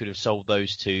value and you could have sold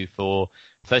those 2 for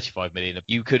 35 million,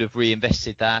 you could have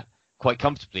reinvested that quite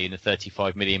comfortably in a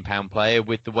 35 million pound player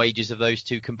with the wages of those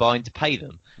 2 combined to pay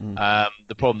them.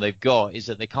 The problem they've got is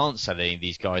that they can't sell any of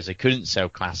these guys. They couldn't sell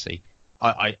Classy.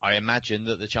 I imagine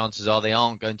that the chances are they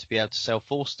aren't going to be able to sell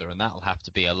Forster, and that'll have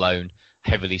to be a loan,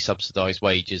 heavily subsidised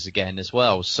wages again as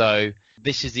well. So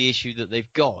this is the issue that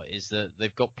they've got, is that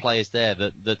they've got players there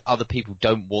that other people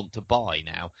don't want to buy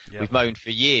now. Yep. We've moaned for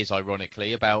years,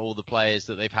 ironically, about all the players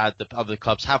that they've had that other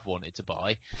clubs have wanted to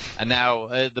buy, and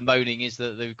now the moaning is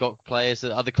that they've got players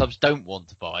that other clubs don't want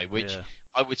to buy, which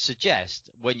I would suggest,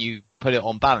 when you put it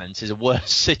on balance, is a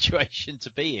worse situation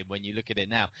to be in when you look at it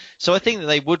now. So I think that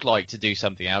they would like to do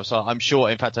something else. I'm sure,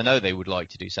 in fact, I know they would like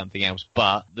to do something else,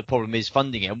 but the problem is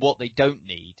funding it. And what they don't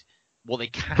need, what they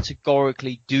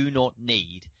categorically do not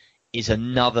need, is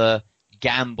another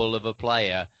gamble of a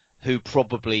player who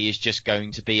probably is just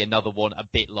going to be another one a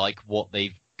bit like what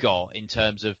they've got in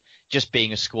terms of just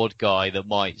being a squad guy that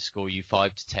might score you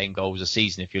 5 to 10 goals a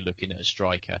season if you're looking at a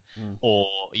striker,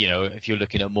 or, you know, if you're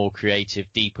looking at a more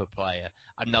creative, deeper player,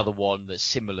 another one that's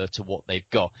similar to what they've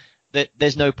got.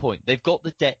 There's no point. They've got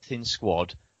the depth in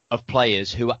squad of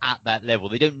players who are at that level.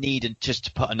 They don't need just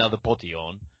to put another body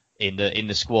on in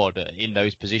the squad in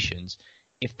those positions.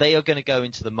 If they are going to go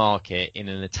into the market in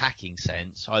an attacking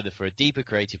sense, either for a deeper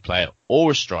creative player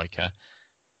or a striker,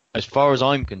 as far as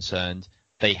I'm concerned,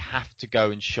 they have to go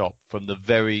and shop from the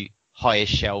very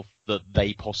highest shelf that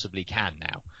they possibly can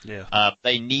now. Yeah.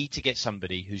 They need to get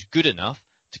somebody who's good enough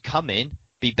to come in,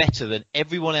 be better than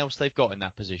everyone else they've got in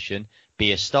that position,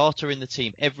 be a starter in the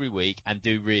team every week and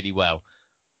do really well.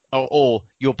 Or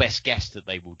your best guess that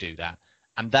they will do that.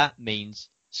 And that means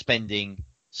spending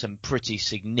some pretty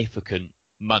significant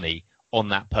money on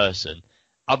that person.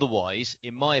 Otherwise,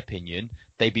 in my opinion,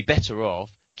 they'd be better off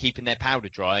keeping their powder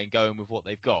dry and going with what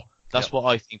they've got. That's what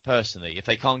I think personally. If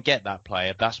they can't get that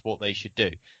player, that's what they should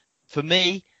do. For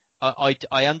me,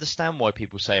 I understand why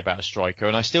people say about a striker,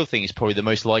 and I still think it's probably the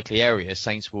most likely area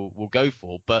Saints will go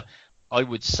for. But I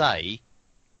would say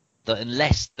that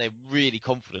unless they're really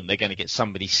confident they're going to get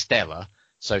somebody stellar,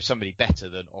 so somebody better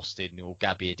than Austin or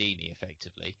Gabbiadini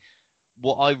effectively,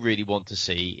 what I really want to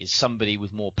see is somebody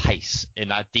with more pace in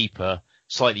that deeper,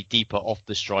 slightly deeper off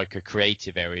the striker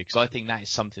creative area, because I think that is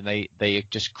something they are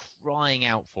just crying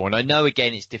out for. And I know,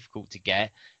 again, it's difficult to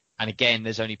get. And again,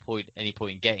 there's any point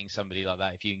in getting somebody like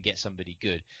that if you can get somebody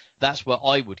good. That's where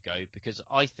I would go, because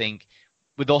I think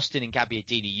with Austin and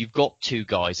Gabbiadini, you've got two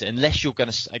guys. Unless you're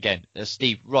going to, again, as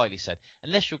Steve rightly said,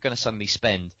 unless you're going to suddenly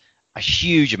spend a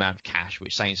huge amount of cash,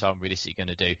 which Saints aren't realistically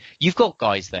going to do, you've got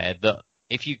guys there that,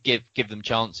 if you give them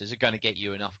chances, are going to get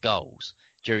you enough goals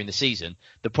during the season.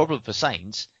 The problem for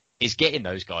Saints is getting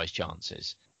those guys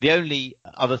chances. The only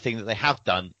other thing that they have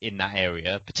done in that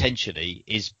area potentially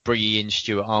is bringing in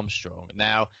Stuart Armstrong.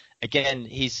 Now, again,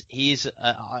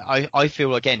 I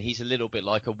feel again he's a little bit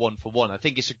like a 1-for-1. I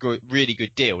think it's a really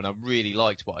good deal, and I really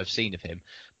liked what I've seen of him.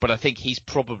 But I think he's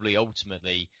probably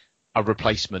ultimately a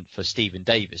replacement for Stephen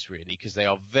Davis, really, because they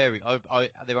are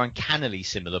they're uncannily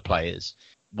similar players.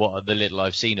 What are the little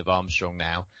I've seen of Armstrong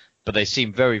now, but they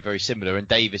seem very, very similar. And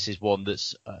Davis is one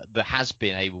that has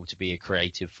been able to be a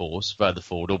creative force further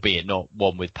forward, albeit not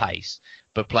one with pace,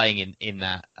 but playing in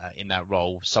that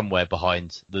role somewhere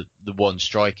behind the one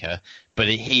striker. But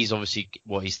he's obviously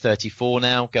he's 34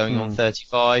 now, going on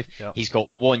 35. Yep. He's got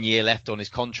 1 year left on his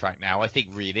contract now. I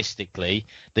think realistically,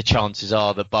 the chances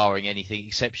are that barring anything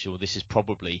exceptional, this is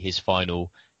probably his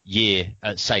final year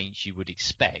at Saints, you would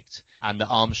expect. And that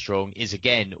Armstrong is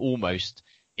again almost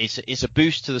it's a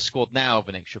boost to the squad now of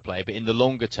an extra player, but in the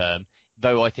longer term,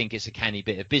 though I think it's a canny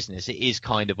bit of business, it is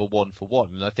kind of a 1-for-1,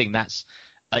 and I think that's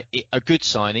a good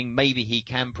signing. Maybe he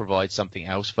can provide something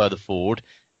else further forward,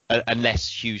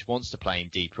 unless Hughes wants to play him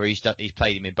deeper. He's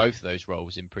played him in both of those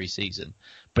roles in pre-season.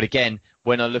 But again,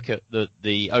 when I look at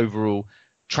the overall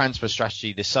transfer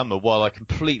strategy this summer, while I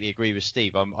completely agree with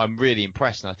Steve, I'm really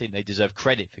impressed, and I think they deserve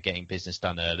credit for getting business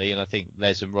done early, and I think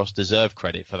Les and Ross deserve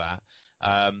credit for that.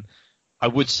 I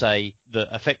would say that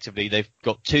effectively they've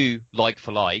got two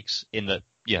like-for-likes in that,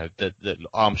 you know, the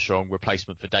Armstrong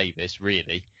replacement for Davis,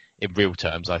 really, in real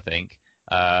terms, I think,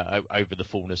 over the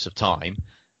fullness of time.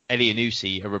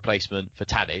 Elyounoussi, a replacement for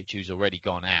Tadic, who's already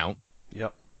gone out.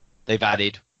 Yep. They've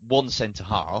added one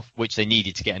centre-half, which they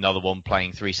needed to get another one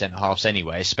playing three centre-halves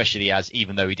anyway, especially as,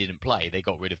 even though he didn't play, they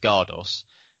got rid of Gardos,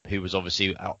 who was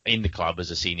obviously in the club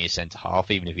as a senior centre-half,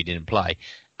 even if he didn't play.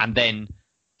 And then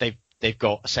they've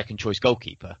got a second-choice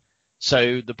goalkeeper.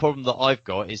 So the problem that I've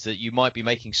got is that you might be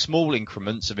making small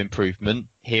increments of improvement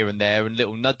here and there and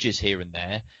little nudges here and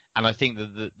there. And I think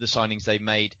that the signings they've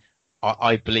made,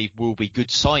 I believe, will be good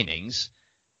signings.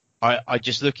 I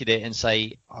just look at it and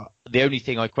say the only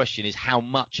thing I question is how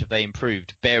much have they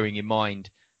improved, bearing in mind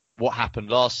what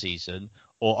happened last season,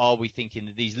 or are we thinking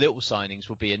that these little signings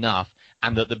will be enough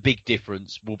and that the big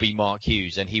difference will be Mark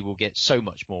Hughes and he will get so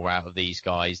much more out of these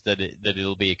guys that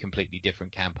it'll be a completely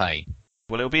different campaign?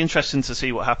 Well, it'll be interesting to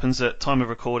see what happens. At time of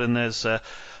recording, there's a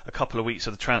couple of weeks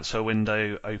of the transfer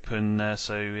window open,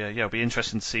 so it'll be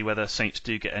interesting to see whether Saints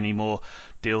do get any more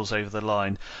deals over the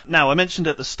line. Now, I mentioned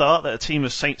at the start that a team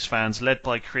of Saints fans led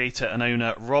by creator and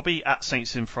owner Robbie at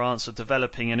Saints in France are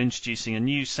developing and introducing a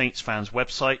new Saints fans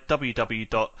website,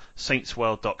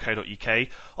 www.saintsworld.co.uk.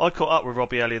 I caught up with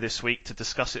Robbie earlier this week to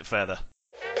discuss it further.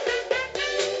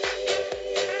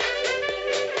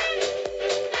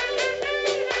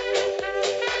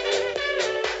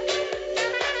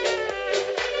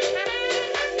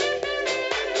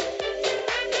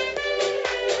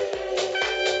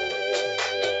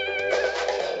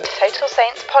 Total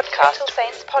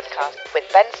Saints podcast with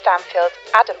Ben Stanfield,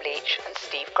 Adam Leach and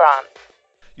Steve Grant.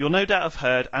 You'll no doubt have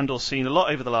heard and or seen a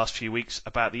lot over the last few weeks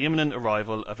about the imminent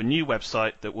arrival of a new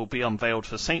website that will be unveiled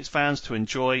for Saints fans to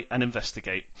enjoy and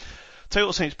investigate.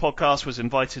 Total Saints Podcast was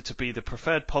invited to be the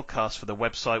preferred podcast for the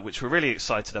website, which we're really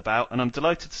excited about, and I'm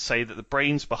delighted to say that the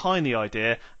brains behind the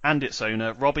idea and its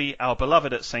owner, Robbie, our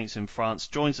beloved at Saints in France,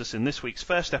 joins us in this week's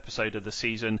first episode of the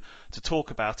season to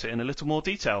talk about it in a little more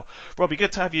detail. Robbie,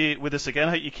 good to have you with us again.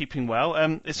 I hope you're keeping well.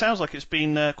 It sounds like it's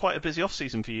been quite a busy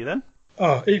off-season for you then.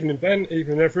 Evening, Ben.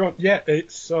 Evening, everyone. Yeah,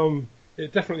 it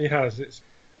definitely has.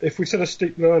 If we set a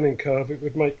steep learning curve, it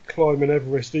would make climbing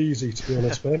Everest easy, to be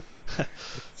honest, Ben.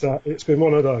 It's been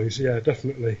one of those, yeah,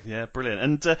 definitely. Yeah,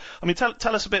 brilliant. And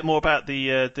tell us a bit more about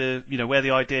the where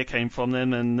the idea came from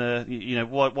then, and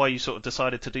why you sort of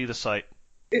decided to do the site.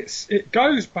 It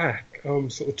goes back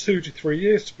sort of 2 to 3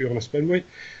 years, to be honest, Ben.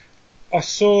 I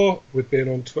saw with being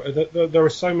on Twitter that there are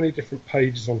so many different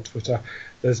pages on Twitter.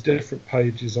 There's different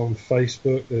pages on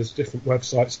Facebook. There's different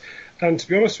websites. And to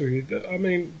be honest with you,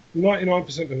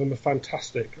 99% of them are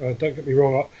fantastic. Don't get me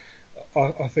wrong.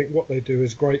 I think what they do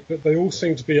is great, but they all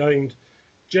seem to be aimed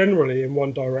generally in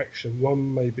one direction.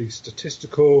 One may be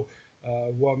statistical,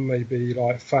 one may be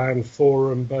like fan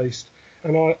forum based.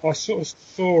 And I sort of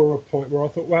saw a point where I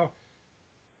thought, well,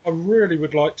 I really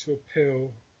would like to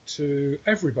appeal to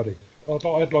everybody.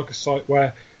 I'd like a site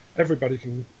where everybody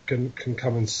can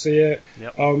come and see it.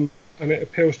 Yep. And it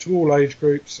appeals to all age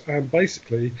groups and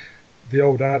basically the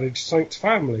old adage Saints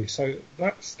family. So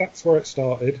that's where it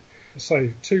started.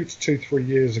 Say 2 to 3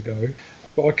 years ago,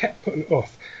 but I kept putting it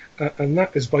off, and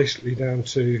that is basically down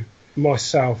to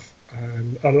myself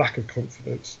and a lack of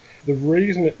confidence. The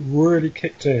reason it really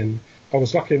kicked in, I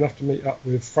was lucky enough to meet up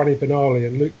with Franny Benali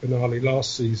and Luke Benali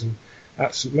last season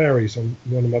at St Mary's on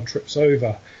one of my trips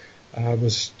over. I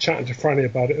was chatting to Franny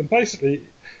about it, and basically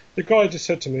the guy just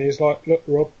said to me, he's like, look,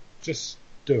 Rob, just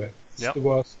do it. It's Yep. the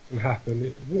worst that can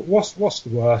happen. What's the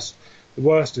worst? The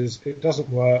worst is it doesn't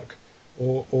work,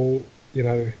 or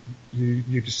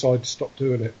you decide to stop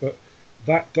doing it, but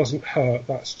that doesn't hurt.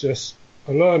 That's just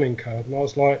a learning curve. And I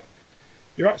was like,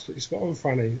 you're absolutely spot on,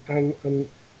 Franny, and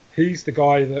he's the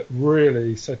guy that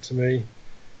really said to me,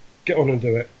 get on and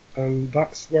do it, and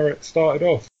that's where it started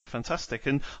off. Fantastic.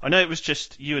 And I know it was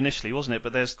just you initially, wasn't it?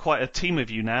 But there's quite a team of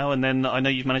you now, and then I know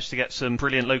you've managed to get some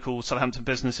brilliant local Southampton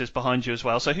businesses behind you as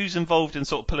well. So who's involved in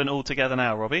sort of pulling it all together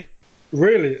now, Robbie?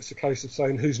 Really, it's a case of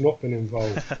saying who's not been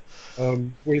involved.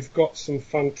 We've got some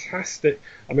fantastic...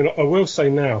 I mean, I will say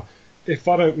now, if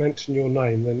I don't mention your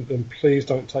name, then please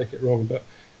don't take it wrong, but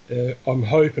I'm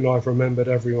hoping I've remembered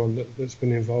everyone that's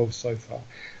been involved so far.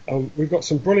 We've got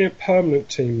some brilliant permanent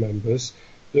team members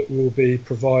that will be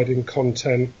providing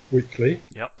content weekly.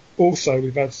 Yep. Also,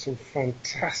 we've had some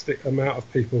fantastic amount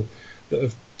of people that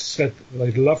have said that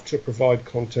they'd love to provide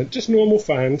content, just normal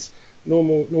fans,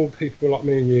 normal people like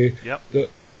me and you, Yep.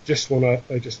 that just want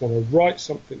to write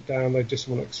something down. They just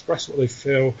want to express what they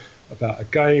feel about a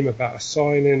game, about a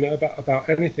signing, about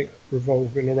anything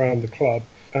revolving around the club.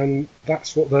 And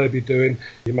that's what they'll be doing.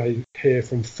 You may hear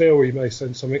from Phil, you may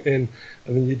send something in,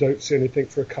 and then you don't see anything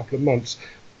for a couple of months.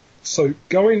 So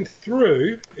going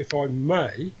through, if I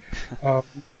may,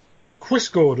 Chris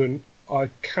Gordon,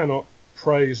 I cannot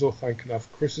praise or thank enough.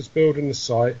 Chris is building the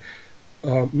site.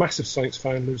 Massive Saints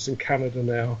fan, lives in Canada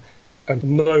now, and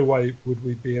no way would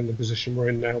we be in the position we're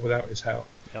in now without his help.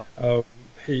 Yep.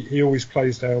 He always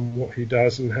plays down what he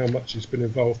does and how much he's been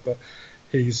involved, but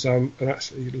he's an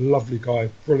absolutely lovely guy,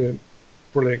 brilliant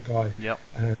guy. Yep.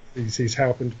 He's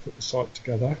helping to put the site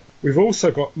together. We've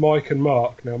also got Mike and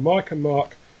Mark. Now, Mike and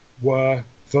Mark were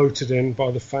voted in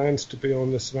by the fans to be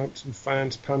on the Southampton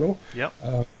fans panel. Yep.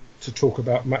 To talk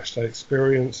about matchday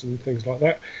experience and things like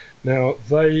that. Now,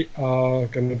 they are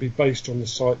going to be based on the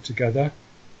site together.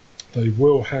 They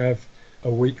will have a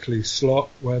weekly slot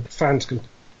where the fans can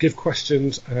give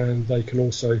questions, and they can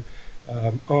also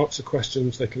answer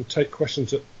questions. They can take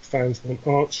questions that fans want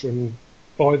answering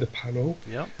by the panel.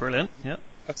 Yeah, brilliant. Yeah.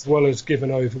 as well as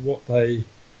giving over what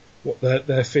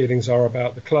their feelings are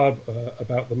about the club,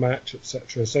 about the match,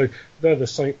 etc. So they're the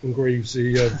St and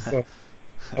Greavesy of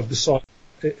the site.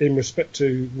 In respect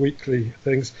to weekly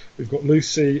things, we've got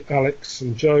Lucy, Alex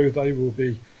and Joe. They will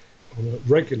be on a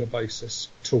regular basis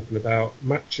talking about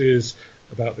matches,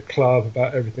 about the club,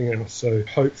 about everything else. So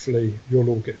hopefully you'll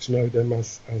all get to know them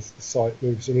as the site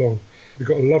moves along. We've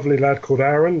got a lovely lad called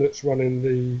Aaron that's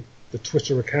running the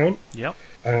Twitter account. Yep.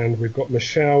 And we've got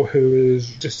Michelle, who is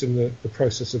just in the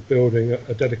process of building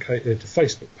a dedicated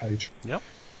Facebook page. Yep.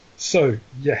 So,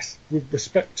 yes, with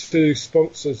respect to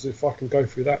sponsors, if I can go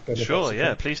through that, then. Sure,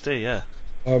 yeah, please do, yeah.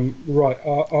 Right,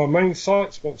 our main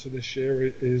site sponsor this year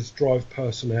is Drive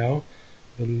Personnel.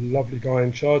 The lovely guy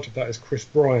in charge of that is Chris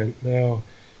Bryant. Now,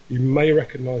 you may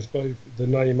recognise both the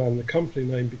name and the company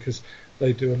name because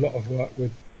they do a lot of work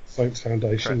with Saints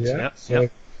Foundation. Correct, yeah.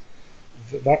 Yep.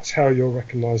 So that's how you'll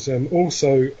recognise them.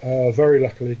 Also, very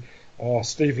luckily,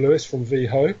 Steve Lewis from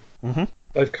VHO. Mm-hmm.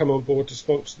 They've come on board to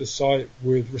sponsor the site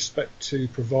with respect to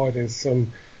providing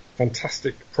some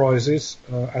fantastic prizes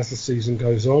as the season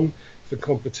goes on for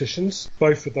competitions.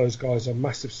 Both of those guys are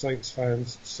massive Saints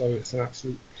fans, so it's an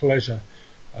absolute pleasure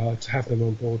to have them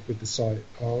on board with the site.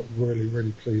 I'm really,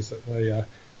 really pleased that they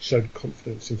showed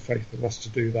confidence and faith in us to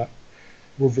do that.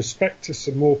 With respect to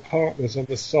some more partners on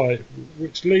the site,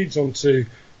 which leads on to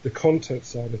the content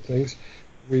side of things,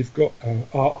 we've got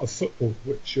Art of Football,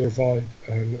 which will provide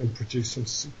and produce some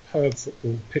superb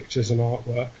football pictures and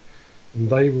artwork. And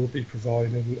they will be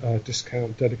providing a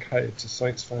discount dedicated to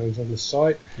Saints fans on the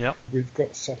site. Yep. We've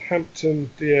got Southampton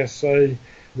DSA,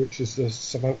 which is the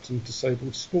Southampton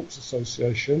Disabled Sports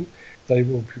Association. They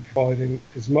will be providing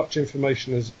as much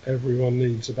information as everyone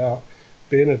needs about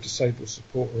being a disabled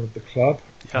supporter of the club,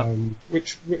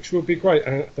 which will be great.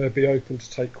 And they'll be open to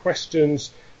take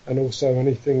questions and also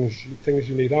any things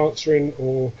you need answering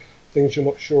or things you're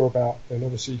not sure about. Then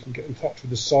obviously you can get in touch with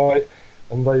the site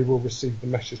and they will receive the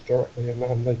message directly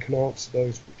and they can answer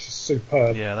those, which is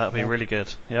superb. Yeah, that'd be really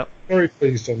good. Yep. Very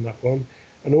pleased on that one.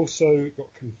 And also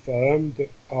got confirmed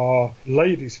that our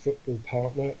ladies football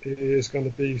partner is going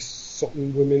to be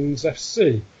Sutton Women's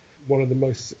FC, one of the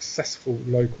most successful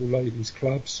local ladies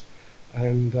clubs,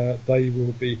 and they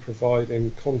will be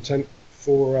providing content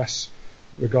for us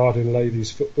regarding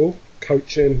ladies football,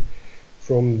 coaching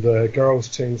from the girls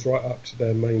teams right up to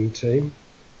their main team.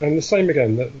 And the same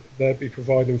again, that they'll be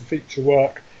providing feature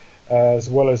work as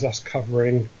well as us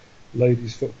covering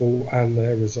ladies football and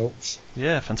their results.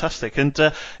 Yeah, fantastic. And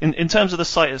in terms of the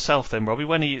site itself then, Robbie,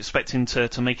 when are you expecting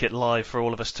to make it live for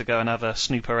all of us to go and have a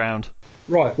snoop around?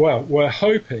 Right, well, we're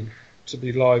hoping to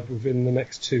be live within the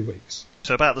next 2 weeks.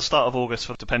 So about the start of August,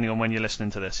 depending on when you're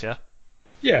listening to this, yeah?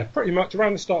 Yeah, pretty much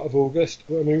around the start of August.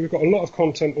 I mean, we've got a lot of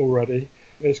content already.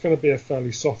 It's going to be a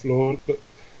fairly soft launch, but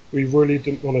we really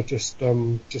didn't want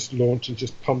to just launch and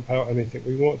just pump out anything.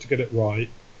 We wanted to get it right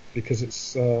because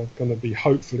it's going to be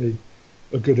hopefully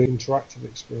a good interactive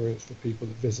experience for people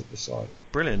that visit the site.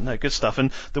 Brilliant, no, good stuff.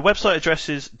 And the website address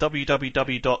is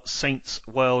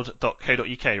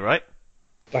www.saintsworld.co.uk, right?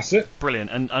 That's it.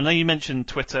 Brilliant. And I know you mentioned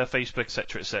Twitter, Facebook,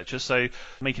 etc., so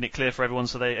making it clear for everyone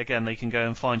so they can go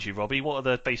and find you, Robbie. What are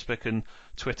the Facebook and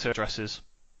Twitter addresses?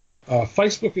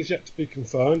 Facebook is yet to be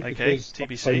confirmed. Okay, because,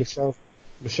 TBC.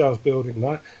 Michelle's building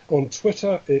that. On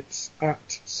Twitter, it's at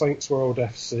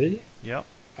SaintsWorldFC. Yep.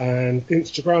 And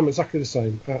Instagram, exactly the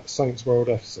same, at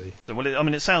SaintsWorldFC. Well,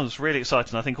 it sounds really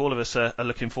exciting. I think all of us are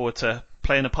looking forward to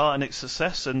playing a part in its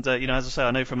success. And, as I say, I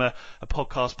know from a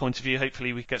podcast point of view,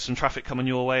 hopefully we get some traffic coming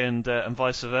your way and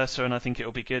vice versa. And I think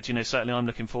it'll be good. Certainly I'm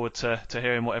looking forward to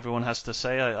hearing what everyone has to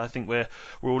say. I think we're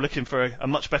all looking for a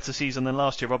much better season than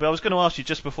last year, Robbie. I was going to ask you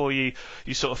just before you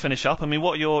sort of finish up. I mean,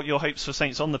 what are your hopes for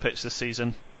Saints on the pitch this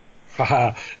season?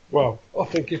 Well, I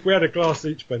think if we had a glass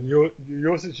each, Ben,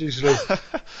 yours is usually...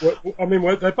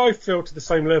 they're both filled to the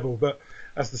same level, but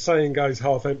as the saying goes,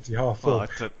 half empty, half full. Well, I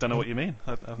don't know what you mean.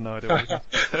 I have no idea what you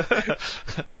mean.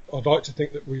 I'd like to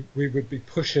think that we would be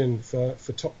pushing for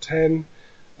top 10,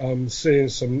 seeing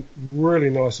some really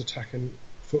nice attacking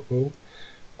football.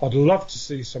 I'd love to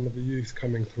see some of the youth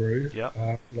coming through,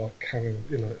 like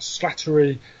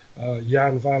Slattery,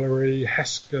 Jan Valery,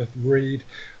 Hesketh, Reed.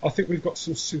 I think we've got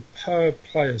some superb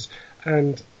players,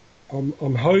 and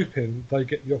I'm hoping they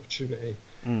get the opportunity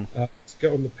to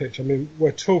get on the pitch. I mean,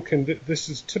 we're talking, this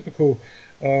is typical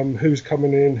who's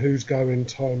coming in, who's going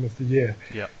time of the year,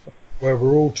 where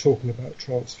we're all talking about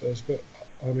transfers. But,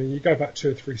 I mean, you go back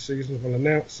 2 or 3 seasons, we'll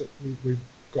announce that we've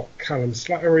got Callum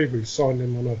Slattery, we've signed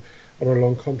him on a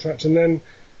long contract, and then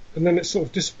it sort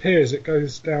of disappears. It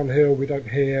goes downhill. We don't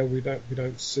hear, we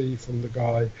don't see from the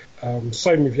guy.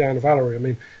 Same with Jan Valery. I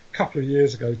mean, a couple of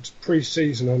years ago,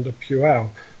 pre-season under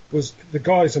Puel, was the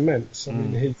guy's immense. I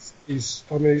mean, he's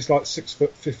like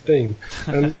 6'15"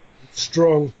 and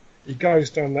strong. He goes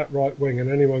down that right wing,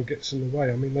 and anyone gets in the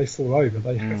way, I mean, they fall over.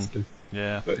 They have to.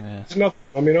 Yeah. But it's another.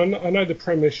 I mean, I know the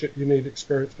Premiership, you need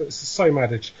experience, but it's the same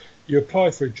adage. You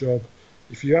apply for a job.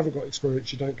 If you haven't got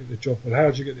experience, you don't get the job. But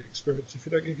how do you get the experience if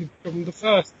you don't get the job in the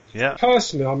first? Yeah.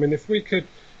 Personally, I mean, if we could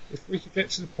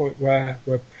get to the point where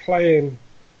we're playing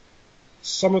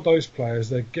some of those players,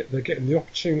 they're getting the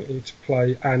opportunity to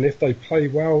play, and if they play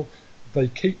well, they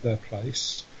keep their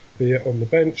place, be it on the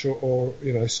bench or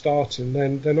starting.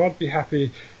 Then I'd be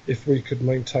happy if we could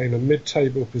maintain a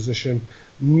mid-table position,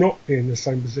 not be in the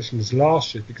same position as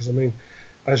last year. Because I mean,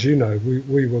 as you know,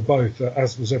 we were both,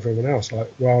 as was everyone else,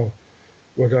 like, well,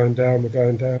 we're going down.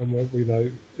 We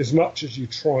know, as much as you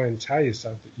try and tell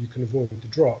yourself that you can avoid the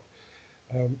drop,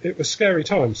 it was scary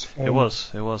times. It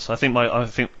was. I think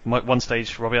one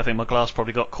stage, Robbie, I think my glass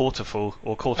probably got quarter full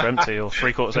or quarter empty or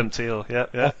 3/4 empty or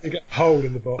yeah. You get a hole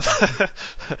in the bottom.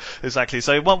 Exactly.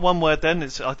 So one word then.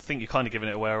 I think you're kind of giving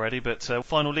it away already, but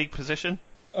final league position.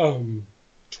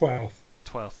 12th.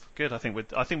 12th. Good. I think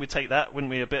we'd take that, wouldn't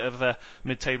we? A bit of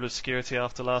mid-table obscurity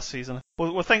after last season.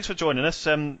 Well, thanks for joining us.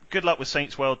 Good luck with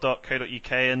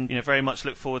saintsworld.co.uk, and very much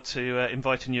look forward to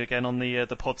inviting you again on the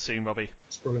pod soon, Robbie.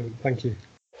 It's brilliant. Thank you.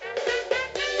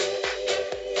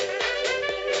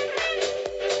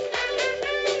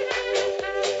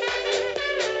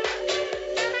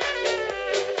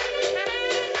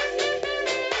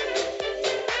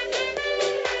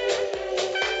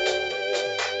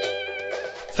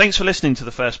 Thanks for listening to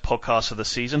the first podcast of the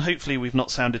season. Hopefully we've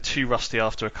not sounded too rusty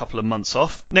after a couple of months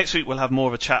off. Next week we'll have more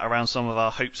of a chat around some of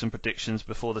our hopes and predictions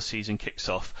before the season kicks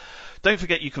off. Don't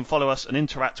forget you can follow us and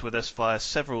interact with us via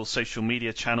several social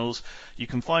media channels. You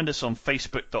can find us on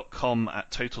facebook.com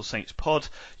 @TotalSaintsPod.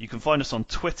 You can find us on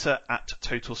Twitter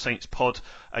 @TotalSaintsPod,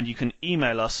 and you can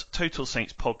email us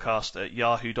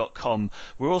totalsaintspodcast@yahoo.com.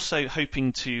 We're also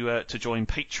hoping to join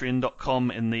patreon.com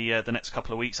in the next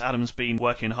couple of weeks. Adam's been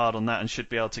working hard on that and should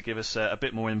be able to give us a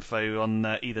bit more info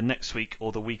on either next week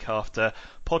or the week after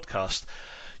podcast.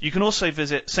 You can also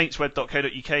visit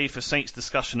saintsweb.co.uk for Saints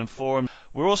discussion and forum.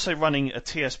 We're also running a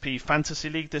TSP Fantasy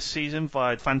League this season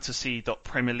via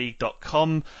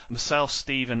fantasy.premierleague.com. Myself,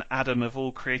 Steve and Adam have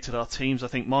all created our teams. I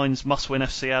think mine's Must Win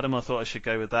FC, Adam. I thought I should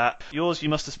go with that. Yours, you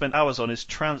must have spent hours on, is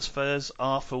Transfers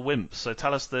Are for Wimps. So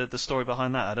tell us the story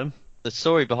behind that, Adam. The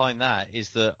story behind that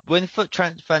is that when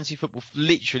fantasy football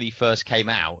literally first came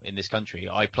out in this country,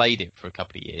 I played it for a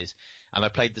couple of years, and I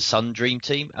played the Sun Dream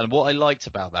Team. And what I liked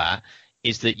about that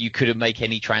is that you couldn't make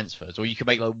any transfers, or you could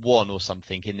make like one or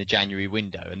something in the January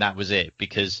window, and that was it,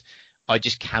 because I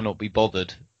just cannot be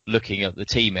bothered looking at the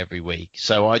team every week.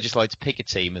 So I just like to pick a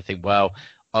team and think, well,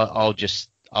 I'll just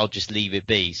leave it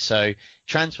be. So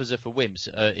Transfers Are for Wimps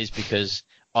is because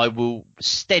I will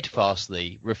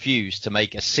steadfastly refuse to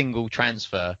make a single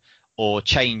transfer or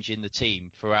change in the team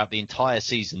throughout the entire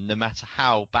season, no matter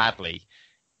how badly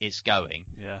it's going.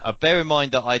 Yeah. Bear in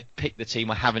mind that I picked the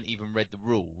team. I haven't even read the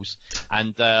rules,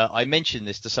 and I mentioned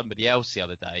this to somebody else the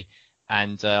other day,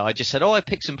 and I just said, I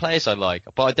picked some players I like,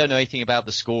 but I don't know anything about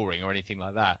the scoring or anything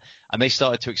like that. And they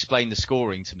started to explain the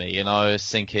scoring to me, and I was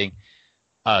thinking,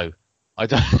 I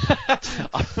don't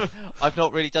I've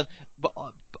not really done.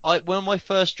 But when on my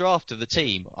first draft of the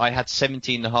team, I had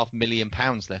 £17.5 million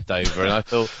left over, and I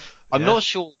thought, I'm not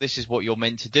sure this is what you're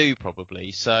meant to do,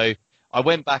 probably. So I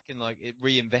went back and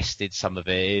reinvested some of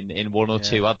it in one or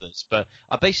two others, but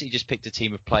I basically just picked a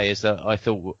team of players that I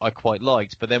thought I quite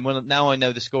liked. But then now I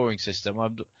know the scoring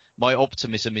system, my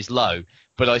optimism is low,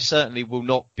 but I certainly will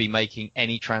not be making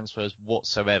any transfers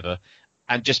whatsoever.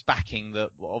 And just backing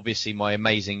that, obviously, my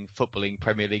amazing footballing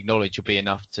Premier League knowledge will be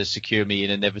enough to secure me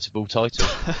an inevitable title.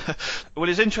 Well,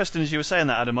 it's interesting as you were saying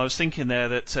that, Adam. I was thinking there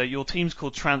that your team's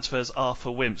called Transfers Are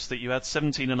for Wimps, that you had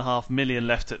 17.5 million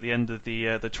left at the end of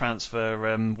the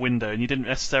transfer window, and you didn't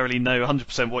necessarily know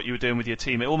 100% what you were doing with your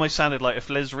team. It almost sounded like if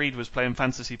Les Reed was playing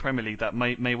Fantasy Premier League, that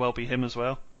may well be him as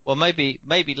well. Well, maybe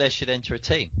Les should enter a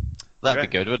team.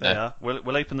 That'd be good, wouldn't it? Yeah,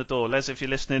 we'll open the door. Les, if you're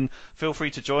listening, feel free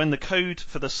to join. The code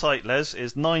for the site, Les,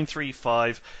 is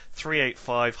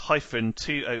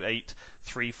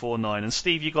 935-385-208-349. And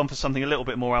Steve, you've gone for something a little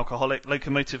bit more alcoholic,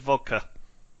 Locomotive Vodka.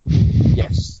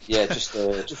 Yes, just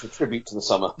a tribute to the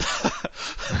summer.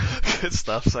 Good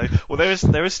stuff. So, well,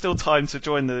 there is still time to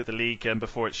join the league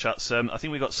before it shuts. I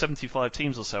think we've got 75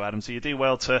 teams or so, Adam. So you do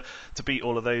well to beat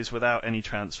all of those without any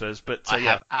transfers. But I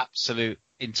have absolute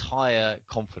entire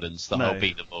confidence that I'll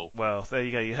beat them all. Well, there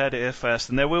you go. You heard it here first,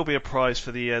 and there will be a prize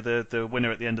for the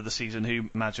winner at the end of the season, who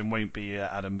imagine won't be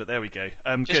Adam. But there we go.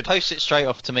 Just good. Post it straight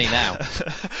off to me now.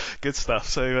 Good stuff.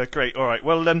 So great. All right.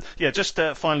 Well, just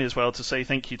finally as well to say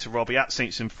thank you to Robbie at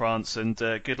Saints in France, and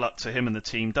good luck to him and the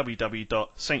team.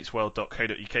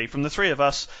 www.saintsworld.co.uk. From the three of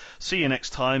us, see you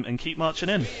next time, and keep marching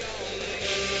in.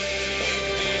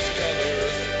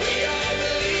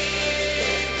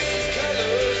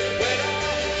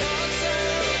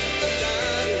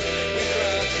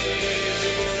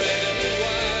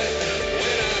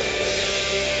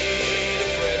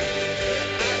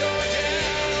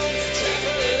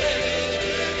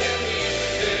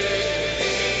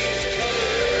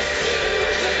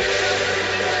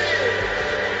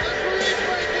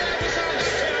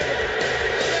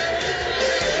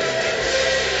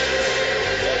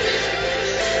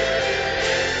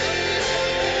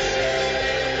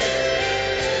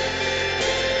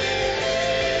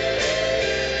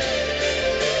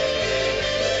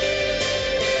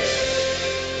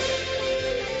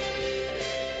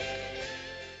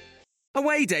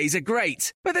 Away days are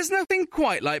great, but there's nothing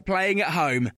quite like playing at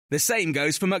home. The same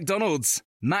goes for McDonald's.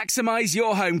 Maximise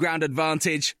your home ground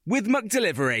advantage with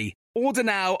McDelivery. Order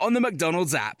now on the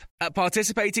McDonald's app. At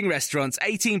participating restaurants,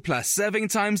 18 plus, serving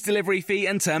times, delivery fee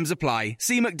and terms apply.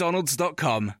 See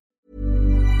mcdonalds.com.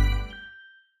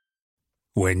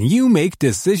 When you make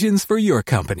decisions for your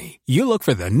company, you look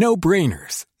for the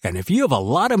no-brainers. And if you have a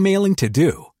lot of mailing to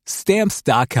do,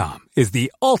 Stamps.com is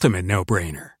the ultimate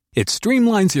no-brainer. It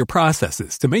streamlines your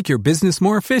processes to make your business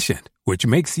more efficient, which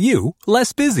makes you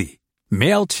less busy.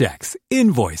 Mail checks,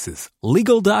 invoices,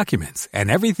 legal documents, and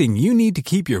everything you need to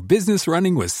keep your business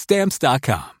running with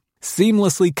Stamps.com.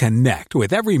 Seamlessly connect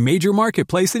with every major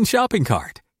marketplace and shopping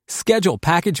cart. Schedule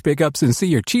package pickups and see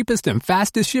your cheapest and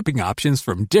fastest shipping options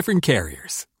from different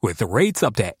carriers, with rates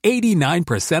up to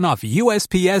 89% off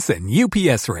USPS and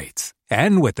UPS rates.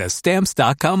 And with the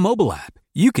Stamps.com mobile app,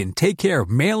 you can take care of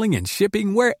mailing and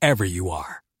shipping wherever you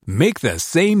are. Make the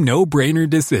same no-brainer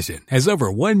decision as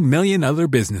over 1 million other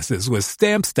businesses with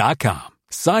Stamps.com.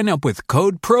 Sign up with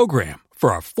code PROGRAM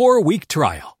for a 4-week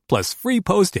trial, plus free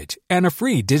postage and a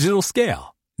free digital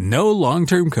scale. No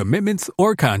long-term commitments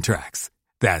or contracts.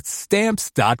 That's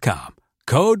Stamps.com.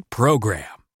 Code PROGRAM.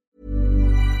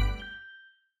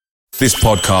 This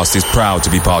podcast is proud to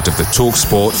be part of the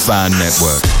TalkSport Fan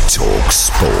Network.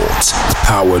 TalkSport.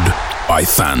 Powered by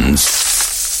fans.